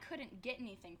I couldn't get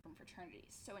anything from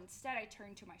fraternities, so instead I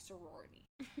turned to my sorority.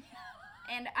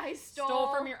 And I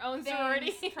stole from your own things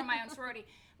sorority. from my own sorority.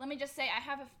 Let me just say, I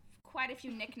have quite a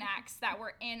few knickknacks that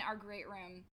were in our great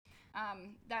room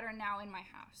that are now in my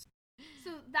house.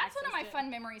 So that's one of my Accessed it. fun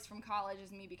memories from college,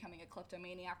 is me becoming a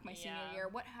kleptomaniac my senior Yeah. year.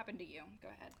 What happened to you? Go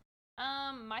ahead.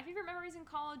 My favorite memories in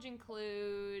college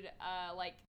include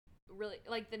really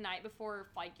like the night before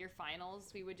like your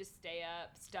finals, we would just stay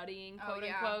up studying, quote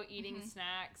unquote, eating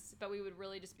snacks, but we would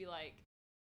really just be like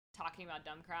talking about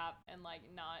dumb crap and like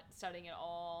not studying at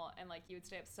all, and like you would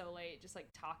stay up so late just like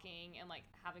talking and like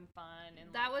having fun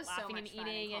and That like, was so laughing much and fun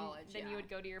in eating, college, and then yeah. you would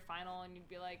go to your final and you'd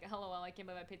be like, "Hello, I can't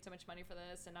believe I paid so much money for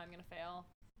this and now I'm gonna fail."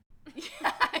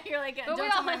 You're like, But don't we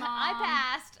tell all, my mom. I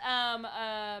passed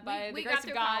by We the got grace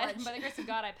through of God. college. By the grace of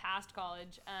God, I passed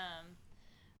college.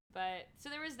 But so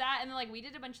there was that, and then like we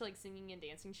did a bunch of like singing and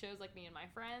dancing shows, like me and my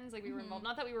friends. Like we were involved.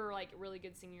 Not that we were like really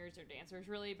good singers or dancers,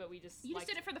 really, but we just You just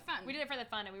did it for the fun. We did it for the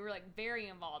fun, and we were like very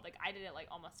involved. Like I did it like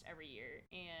almost every year,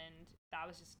 and that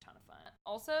was just a ton of fun.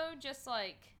 Also, just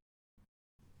like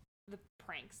the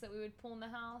pranks that we would pull in the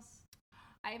house.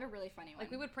 I have a really funny one. Like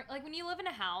we would like when you live in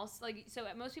a house, like so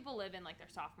most people live in like their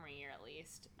sophomore year at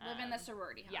least. Live in the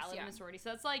sorority house. Yeah, live in a sorority. So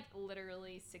that's like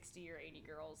literally 60 or 80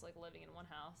 girls like living in one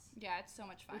house. Yeah, it's so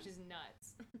much fun. Which is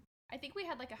nuts. I think we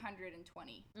had like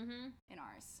 120 Mm-hmm. in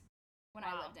ours when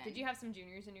I lived in. Did you have some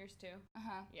juniors in yours too?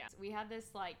 Uh-huh. Yeah. So we had this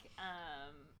like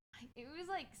it was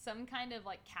like some kind of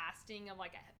like casting of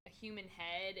like a human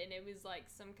head, and it was like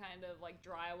some kind of like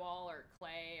drywall or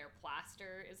clay or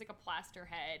plaster. It was like a plaster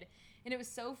head, and it was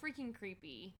so freaking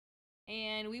creepy.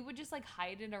 And we would just like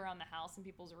hide it around the house in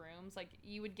people's rooms. Like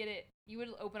you would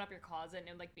open up your closet and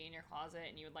it would like be in your closet,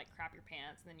 and you would like crap your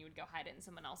pants, and then you would go hide it in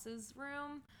someone else's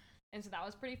room. And so that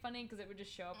was pretty funny because it would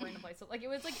just show up random places. Like it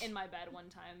was like in my bed one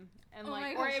time, and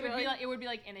like, or it would be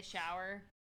like in a shower.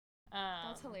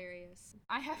 That's hilarious.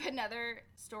 I have another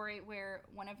story where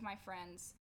one of my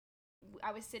friends,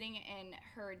 I was sitting in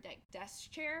her desk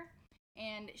chair,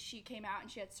 and she came out and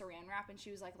she had saran wrap, and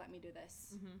she was like, "Let me do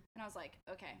this." Mm-hmm. And I was like,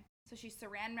 "Okay." So she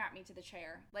saran wrapped me to the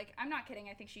chair. Like, I'm not kidding.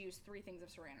 I think she used 3 things of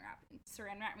saran wrap.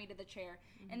 Saran wrapped me to the chair,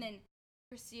 and then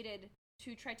proceeded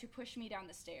to try to push me down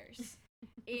the stairs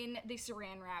in the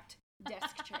saran wrapped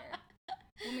desk chair.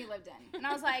 When we lived in. And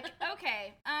I was like,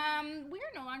 okay, we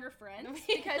are no longer friends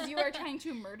because you are trying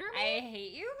to murder me. I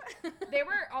hate you. There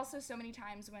were also so many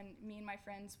times when me and my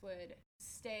friends would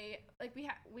stay, like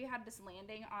we had this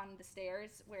landing on the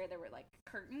stairs where there were like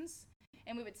curtains,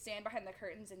 and we would stand behind the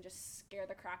curtains and just scare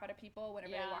the crap out of people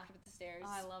whenever they walked up the stairs. Oh,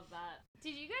 I love that.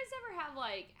 Did you guys ever have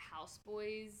like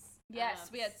houseboys? Yes,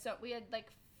 we had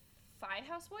like 5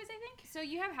 houseboys, I think. So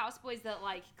you have houseboys that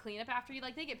like clean up after you,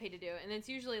 like they get paid to do it, and it's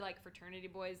usually like fraternity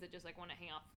boys that just like want to hang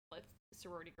out with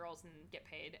sorority girls and get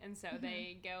paid, and so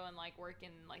they go and like work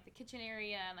in like the kitchen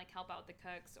area and like help out with the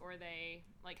cooks, or they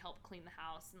like help clean the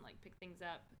house and like pick things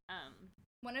up.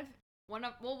 One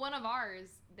of ours,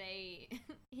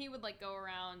 he would like go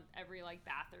around every like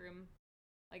bathroom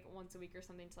like once a week or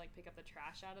something to like pick up the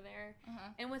trash out of there.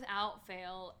 And without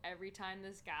fail, every time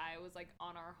this guy was like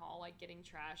on our hall like getting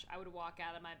trash, I would walk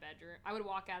out of my bedroom. I would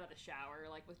walk out of the shower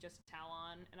like with just a towel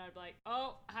on, and I'd be like,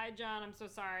 "Oh, hi John, I'm so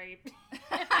sorry."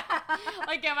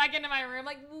 Like go back into my room.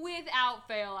 Like without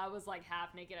fail, I was like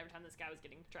half naked every time this guy was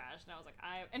getting trash, and I was like,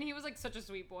 and he was like such a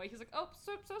sweet boy. He's like, "Oh,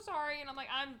 so sorry," and I'm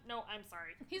like, I'm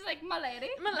sorry. He's like, "My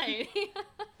lady."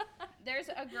 There's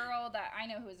a girl that I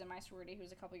know who is in my sorority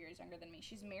who's a couple years younger than me.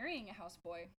 She's marrying a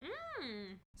houseboy.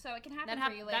 So it can happen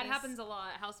for you ladies. That happens a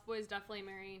lot. Houseboys definitely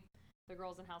marry the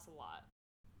girls in house a lot.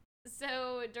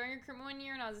 So during recruitment one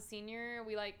year, when I was a senior,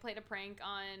 we like played a prank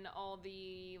on all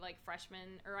the like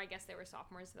freshmen, or I guess they were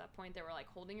sophomores at that point. They were like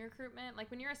holding recruitment. Like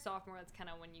when you're a sophomore, that's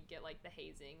kind of when you get like the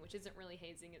hazing, which isn't really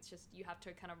hazing. It's just you have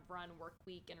to kind of run work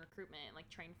week and recruitment and like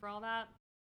train for all that.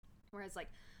 Whereas like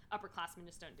upperclassmen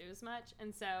just don't do as much.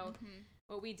 And so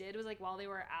what we did was like while they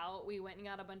were out, we went and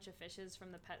got a bunch of fishes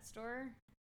from the pet store.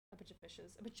 A bunch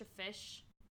of fish.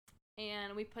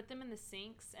 And we put them in the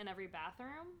sinks in every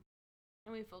bathroom.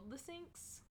 And we filled the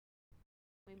sinks.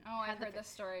 I've heard this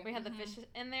story. We had the fish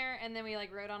in there, and then we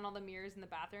like wrote on all the mirrors in the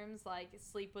bathrooms like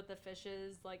 "sleep with the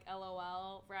fishes," like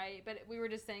LOL, right? But we were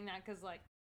just saying that because like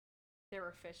there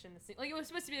were fish in the sink. Like it was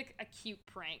supposed to be like a cute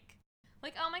prank.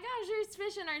 Like, oh my gosh, there's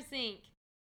fish in our sink.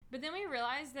 But then we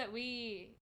realized that we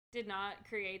did not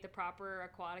create the proper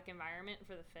aquatic environment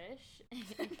for the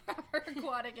fish. Proper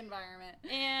aquatic environment.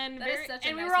 And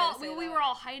we were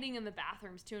all hiding in the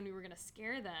bathrooms too, and we were gonna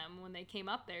scare them when they came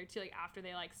up there too, like after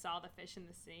they like saw the fish in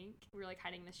the sink. We were like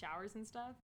hiding in the showers and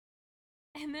stuff.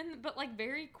 And then but like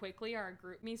very quickly our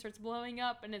group me starts blowing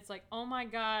up, and it's like, oh my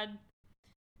god,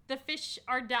 the fish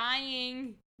are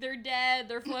dying. They're dead.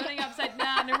 They're floating upside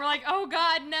down. And we're like, oh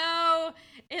god, no.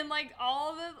 And like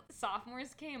all the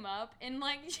sophomores came up, and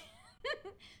like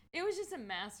it was just a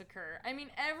massacre. I mean,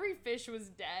 every fish was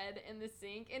dead in the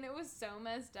sink, and it was so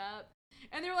messed up.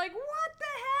 And they're like, what the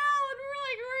hell? And we're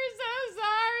like, we're so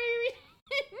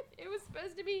sorry. It was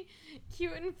supposed to be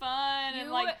cute and fun.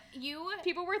 And like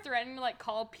people were threatening to like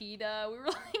call PETA. We were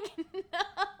like,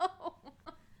 no.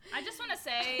 I just want to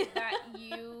say that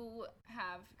you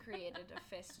have created a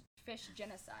fish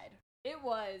genocide. It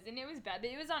was, and it was bad, but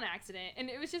it was on accident, and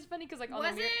it was just funny because like on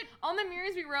the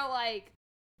mirrors we wrote like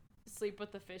 "sleep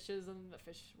with the fishes," and the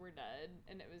fish were dead,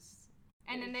 and it was.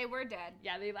 And then they were dead.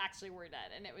 Yeah, they actually were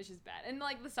dead, and it was just bad. And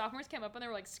like the sophomores came up and they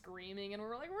were like screaming, and we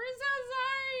were like, "We're so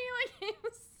sorry!" Like it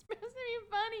was supposed to be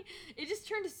funny. It just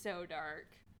turned so dark.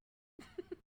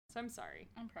 So I'm sorry.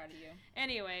 I'm proud of you.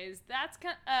 Anyways, that's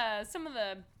some of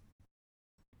the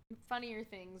funnier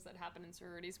things that happen in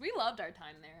sororities. We loved our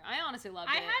time there. I honestly loved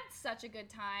it. I had such a good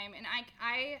time, and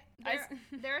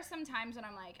there are some times when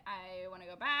I'm like, I want to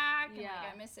go back, and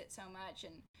like I miss it so much.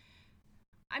 And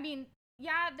I mean,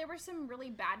 yeah, there were some really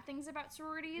bad things about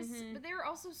sororities, but there were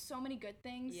also so many good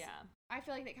things. Yeah, I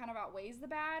feel like that kind of outweighs the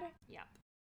bad. Yep.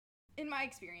 In my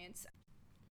experience.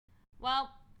 Well,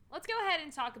 let's go ahead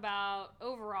and talk about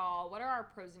overall what are our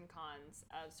pros and cons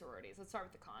of sororities. Let's start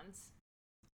with the cons.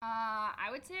 I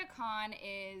would say a con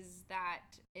is that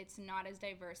it's not as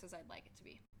diverse as I'd like it to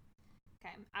be.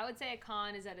 Okay. I would say a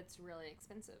con is that it's really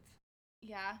expensive.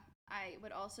 Yeah, I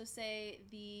would also say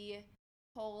the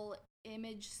whole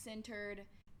image-centered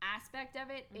aspect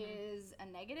of it is a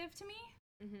negative to me.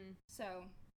 Mm-hmm. So,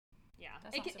 yeah.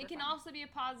 That's it can also be a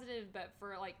positive, but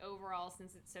for, like, overall,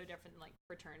 since it's so different than, like,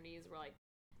 fraternities where, like,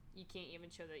 you can't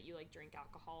even show that you, like, drink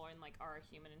alcohol and, like, are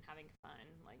a human and having fun,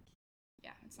 like...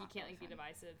 Yeah, it's not. You can't really be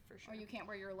divisive for sure. Or you can't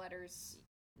wear your letters.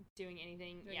 Doing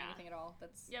anything at all.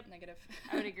 That's negative.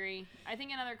 I would agree. I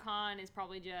think another con is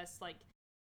probably just like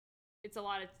it's a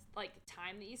lot of like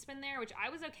time that you spend there, which I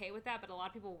was okay with that, but a lot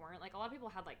of people weren't. Like a lot of people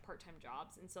had like part-time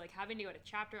jobs, and so like having to go to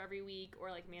chapter every week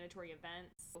or like mandatory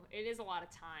events, it is a lot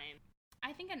of time.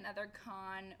 I think another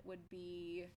con would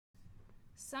be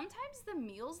sometimes the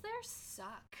meals there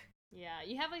suck. Yeah,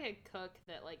 you have, like, a cook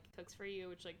that, like, cooks for you,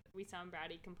 which, like, we sound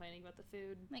bratty complaining about the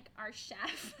food. Like, our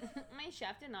chef. My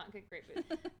chef did not cook great food.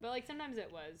 But, like, sometimes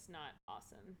it was not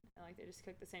awesome. And, like, they just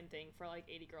cook the same thing for, like,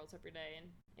 80 girls every day, and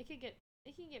it can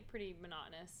get pretty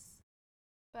monotonous.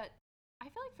 But I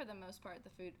feel like for the most part, the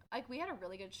food... Like, we had a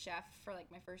really good chef for, like,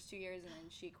 my first 2 years, and then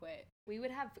she quit. We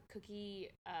would have cookie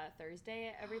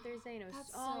Thursday every Thursday, and it was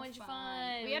so much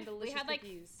fun. We had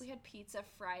cookies. We had pizza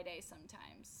Friday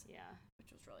sometimes. Yeah.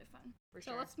 Which was really fun. For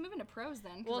so sure. let's move into pros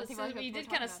then. Well, so we did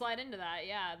kind of slide into that,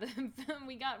 yeah.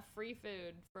 We got free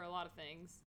food for a lot of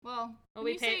things. Well,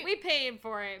 we paid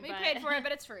for it. We paid for it,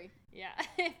 but it's free. Yeah,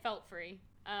 it felt free.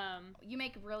 You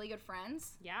make really good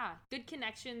friends. Yeah, good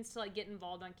connections to like get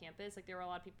involved on campus. Like there were a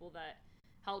lot of people that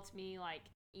helped me like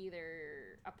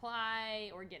either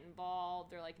apply or get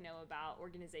involved or like know about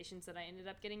organizations that I ended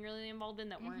up getting really involved in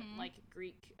that weren't like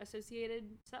Greek associated.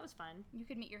 So that was fun. You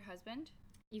could meet your husband.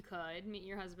 You could meet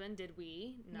your husband. Did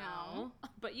we? No.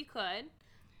 But you could.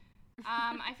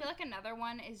 I feel like another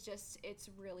one is just it's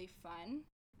really fun.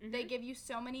 Mm-hmm. They give you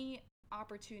so many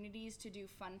opportunities to do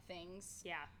fun things.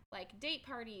 Yeah. Like date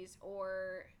parties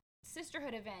or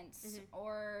sisterhood events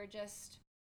or just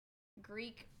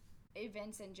Greek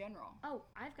events in general. Oh,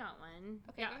 I've got one.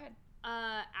 Okay, go ahead.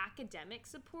 Academic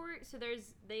support. So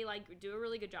they like do a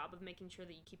really good job of making sure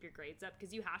that you keep your grades up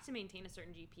because you have to maintain a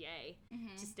certain GPA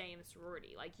to stay in the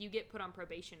sorority. Like you get put on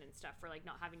probation and stuff for like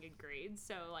not having good grades.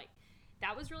 So like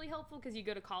that was really helpful because you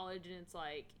go to college and it's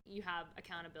like you have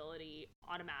accountability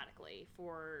automatically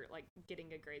for like getting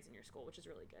good grades in your school, which is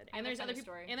really good. And there's other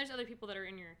people, and there's other people that are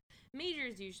in your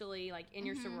majors usually, like in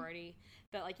your sorority,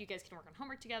 that like you guys can work on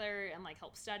homework together and like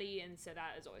help study, and so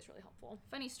that is always really helpful.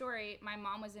 Funny story: my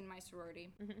mom was in my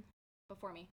sorority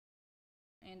before me,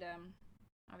 and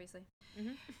obviously,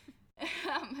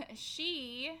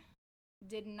 she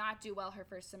did not do well her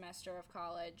first semester of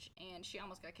college, and she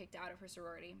almost got kicked out of her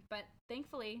sorority. But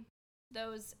thankfully,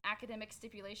 those academic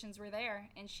stipulations were there,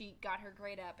 and she got her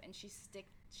grade up, and she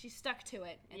stuck to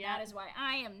it. And that is why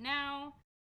I am now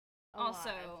also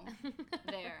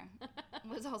there.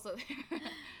 Was also there.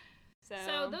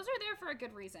 So those are there for a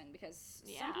good reason, because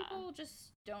some people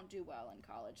just don't do well in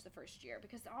college the first year,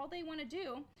 because all they want to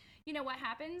do, you know what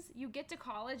happens? You get to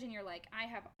college and you're like, I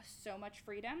have so much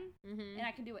freedom and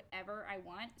I can do whatever I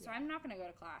want. So I'm not going to go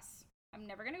to class. I'm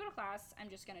never going to go to class. I'm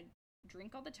just going to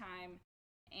drink all the time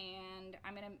and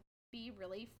I'm going to be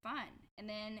really fun. And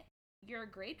then your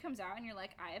grade comes out and you're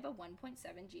like, I have a 1.7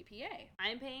 GPA.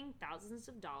 I'm paying thousands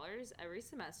of dollars every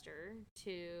semester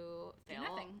to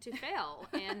fail,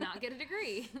 and not get a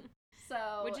degree.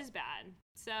 So, which is bad.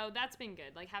 So that's been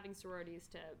good. Like having sororities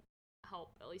to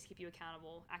help at least keep you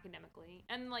accountable academically,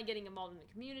 and like getting involved in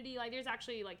the community. Like there's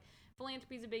actually like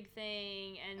philanthropy is a big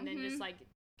thing, and then just like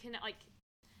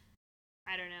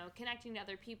I don't know, connecting to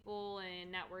other people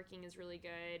and networking is really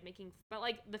good. But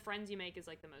like the friends you make is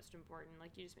like the most important.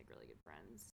 Like you just make really good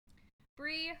friends.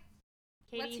 Bree,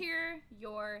 Katie, let's hear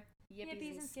your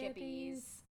yippies and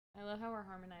skippies. I love how we're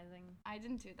harmonizing. I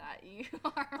didn't do that. You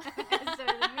harmonized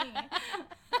better than me.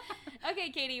 Okay,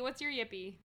 Katie, what's your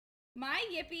yippee? My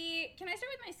yippee, can I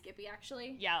start with my skippy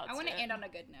actually? Yeah, I want to end on a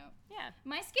good note. Yeah.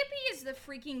 My skippy is the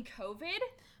freaking COVID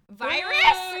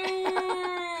virus.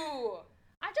 Ooh!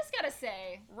 I just gotta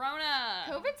say, Rona.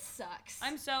 COVID sucks.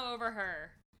 I'm so over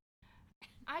her.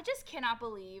 I just cannot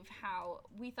believe how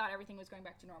we thought everything was going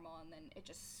back to normal and then it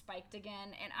just spiked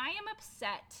again. And I am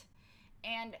upset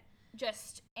and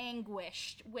just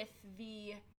anguished with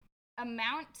the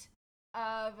amount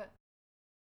of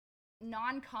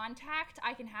non-contact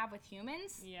I can have with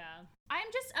humans. Yeah. I'm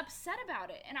just upset about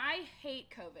it, and I hate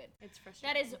COVID. It's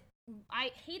frustrating.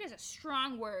 Hate is a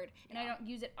strong word, and I don't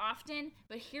use it often,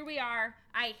 but here we are.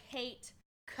 I hate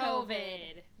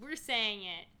COVID. We're saying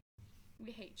it.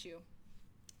 We hate you.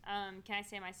 Can I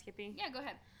say my skippy? Yeah, go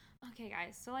ahead. Okay,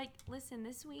 guys. So, like, listen,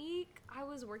 this week I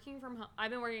was working from home.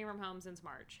 I've been working from home since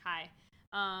March. Hi.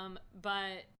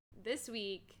 But this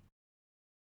week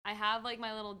I have, like,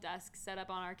 my little desk set up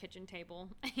on our kitchen table,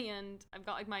 and I've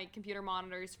got, like, my computer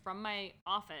monitors from my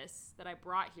office that I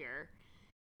brought here,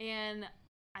 and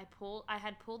I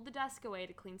had pulled the desk away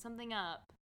to clean something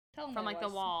up from, like, the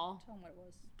wall. Tell them what it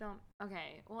was.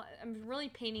 Okay. Well, I'm really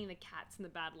painting the cats in the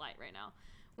bad light right now.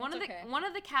 One That's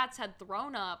of the cats had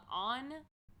thrown up on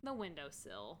the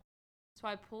windowsill. So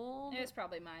I pulled... It was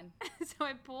probably mine. So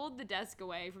I pulled the desk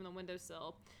away from the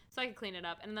windowsill so I could clean it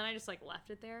up, and then I just, like,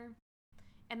 left it there.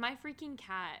 And my freaking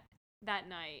cat that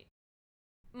night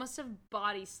must have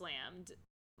body slammed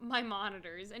my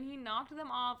monitors, and he knocked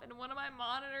them off, and one of my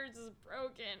monitors is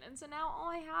broken. And so now all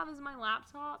I have is my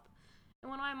laptop and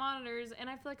one of my monitors, and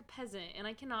I feel like a peasant, and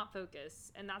I cannot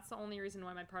focus. And that's the only reason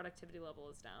why my productivity level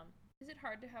is down. Is it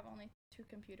hard to have only 2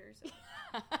 computers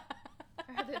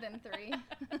rather than 3?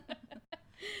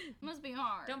 Must be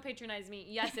hard. Don't patronize me.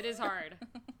 Yes, it is hard.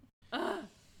 Ugh.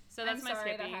 So that's my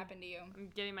sorry Skippy. that happened to you. I'm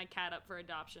giving my cat up for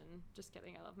adoption. Just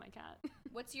kidding. I love my cat.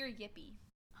 What's your yippee?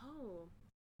 Oh.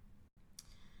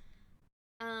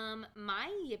 My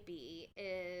yippee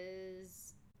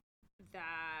is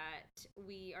that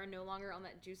we are no longer on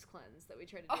that juice cleanse that we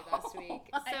tried to do last week.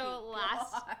 So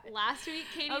last week,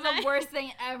 Katie that was and the worst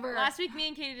thing ever. Last week, me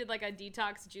and Katie did like a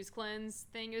detox juice cleanse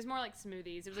thing. It was more like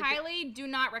smoothies. It was highly do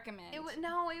not recommend. It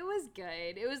was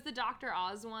good. It was the Dr.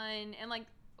 Oz one, and like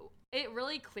it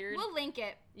really cleared. We'll link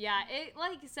it. Yeah, it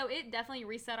definitely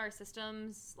reset our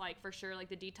systems, like for sure. Like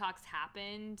the detox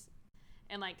happened,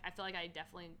 and like I feel like I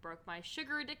definitely broke my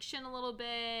sugar addiction a little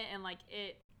bit, and like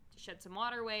it shed some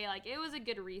water away. Like it was a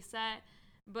good reset,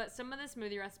 but some of the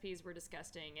smoothie recipes were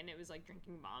disgusting, and it was like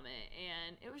drinking vomit,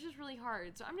 and it was just really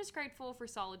hard. So I'm just grateful for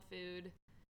solid food,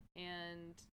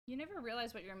 and you never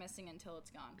realize what you're missing until it's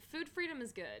gone. Food freedom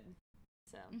is good.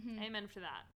 So amen for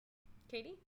that.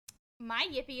 Katie? My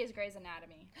yippee is Grey's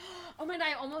Anatomy. Oh my God,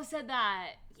 I almost said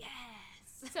that. Yes.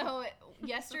 So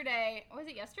yesterday, was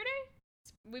it yesterday?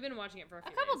 We've been watching it for a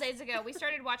couple days ago. We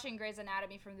started watching Grey's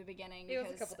Anatomy from the beginning. It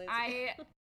was a couple days ago.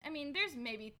 I mean, there's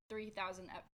maybe 3,000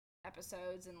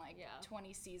 episodes and like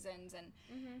 20 seasons, and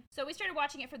so we started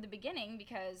watching it from the beginning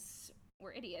because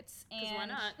we're idiots. And why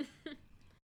not?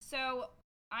 So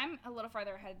I'm a little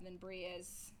farther ahead than Brie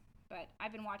is, but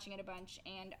I've been watching it a bunch,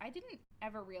 and I didn't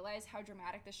ever realize how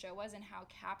dramatic the show was and how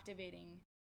captivating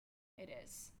it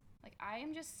is. Like, I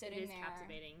am just sitting there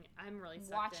captivating. I'm really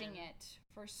watching it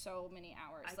for so many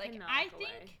hours.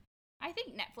 I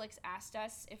think Netflix asked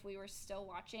us if we were still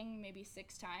watching maybe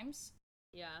 6 times.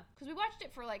 Yeah. Because we watched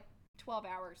it for like 12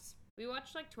 hours. We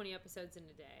watched like 20 episodes in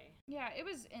a day. Yeah, it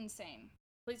was insane.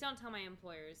 Please don't tell my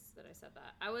employers that I said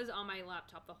that. I was on my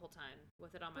laptop the whole time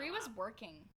with it on my Brie lap. was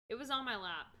working. It was on my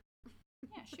lap.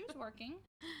 Yeah, she was working.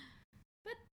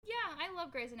 But yeah, I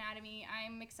love Grey's Anatomy.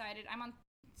 I'm excited. I'm on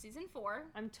season 4.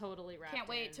 I'm totally wrapped Can't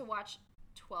wait to watch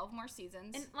 12 more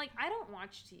seasons. And like, I don't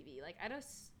watch TV. Like, I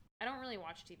don't really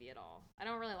watch TV at all. I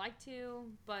don't really like to,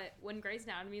 but when Grey's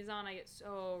Anatomy is on, I get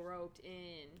so roped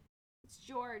in. It's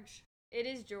George. It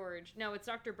is George. No, it's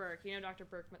Dr. Burke. You know Dr.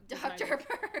 Burke. Dr.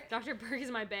 Burke. Dr. Burke is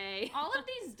my bae. All of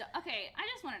these... Okay, I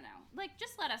just want to know. Like,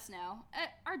 just let us know.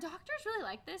 Are doctors really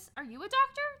like this? Are you a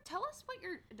doctor? Tell us what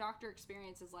your doctor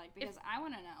experience is like, because I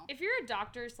want to know. If you're a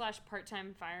doctor /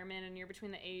 part-time fireman and you're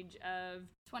between the age of...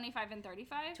 25 and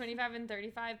 35? 25 and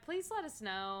 35, please let us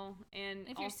know. And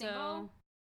if you're single...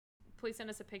 Please send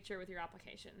us a picture with your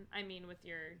application. I mean, with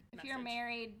your message. If you're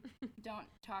married, don't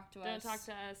talk to us. Don't talk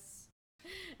to us.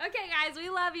 Okay, guys, we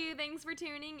love you. Thanks for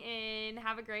tuning in.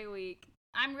 Have a great week.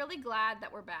 I'm really glad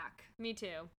that we're back. Me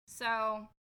too. So.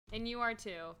 And you are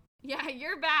too. Yeah,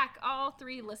 you're back, all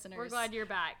 3 listeners. We're glad you're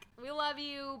back. We love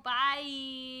you.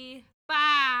 Bye.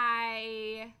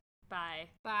 Bye. Bye.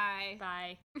 Bye.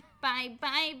 Bye. Bye. Bye. Bye.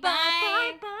 Bye.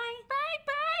 Bye. Bye. Bye.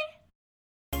 Bye.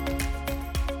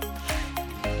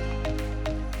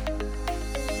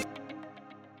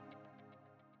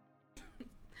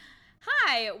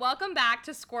 Hi, welcome back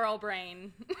to Squirrel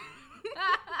Brain.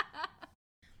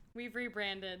 We've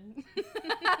rebranded.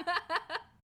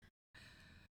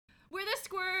 We're the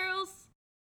squirrels.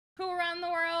 Who run the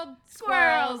world?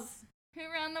 Squirrels. Who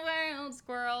run the world?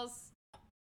 Squirrels.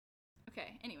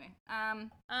 Okay, anyway.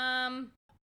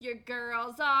 Your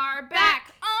girls are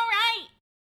back.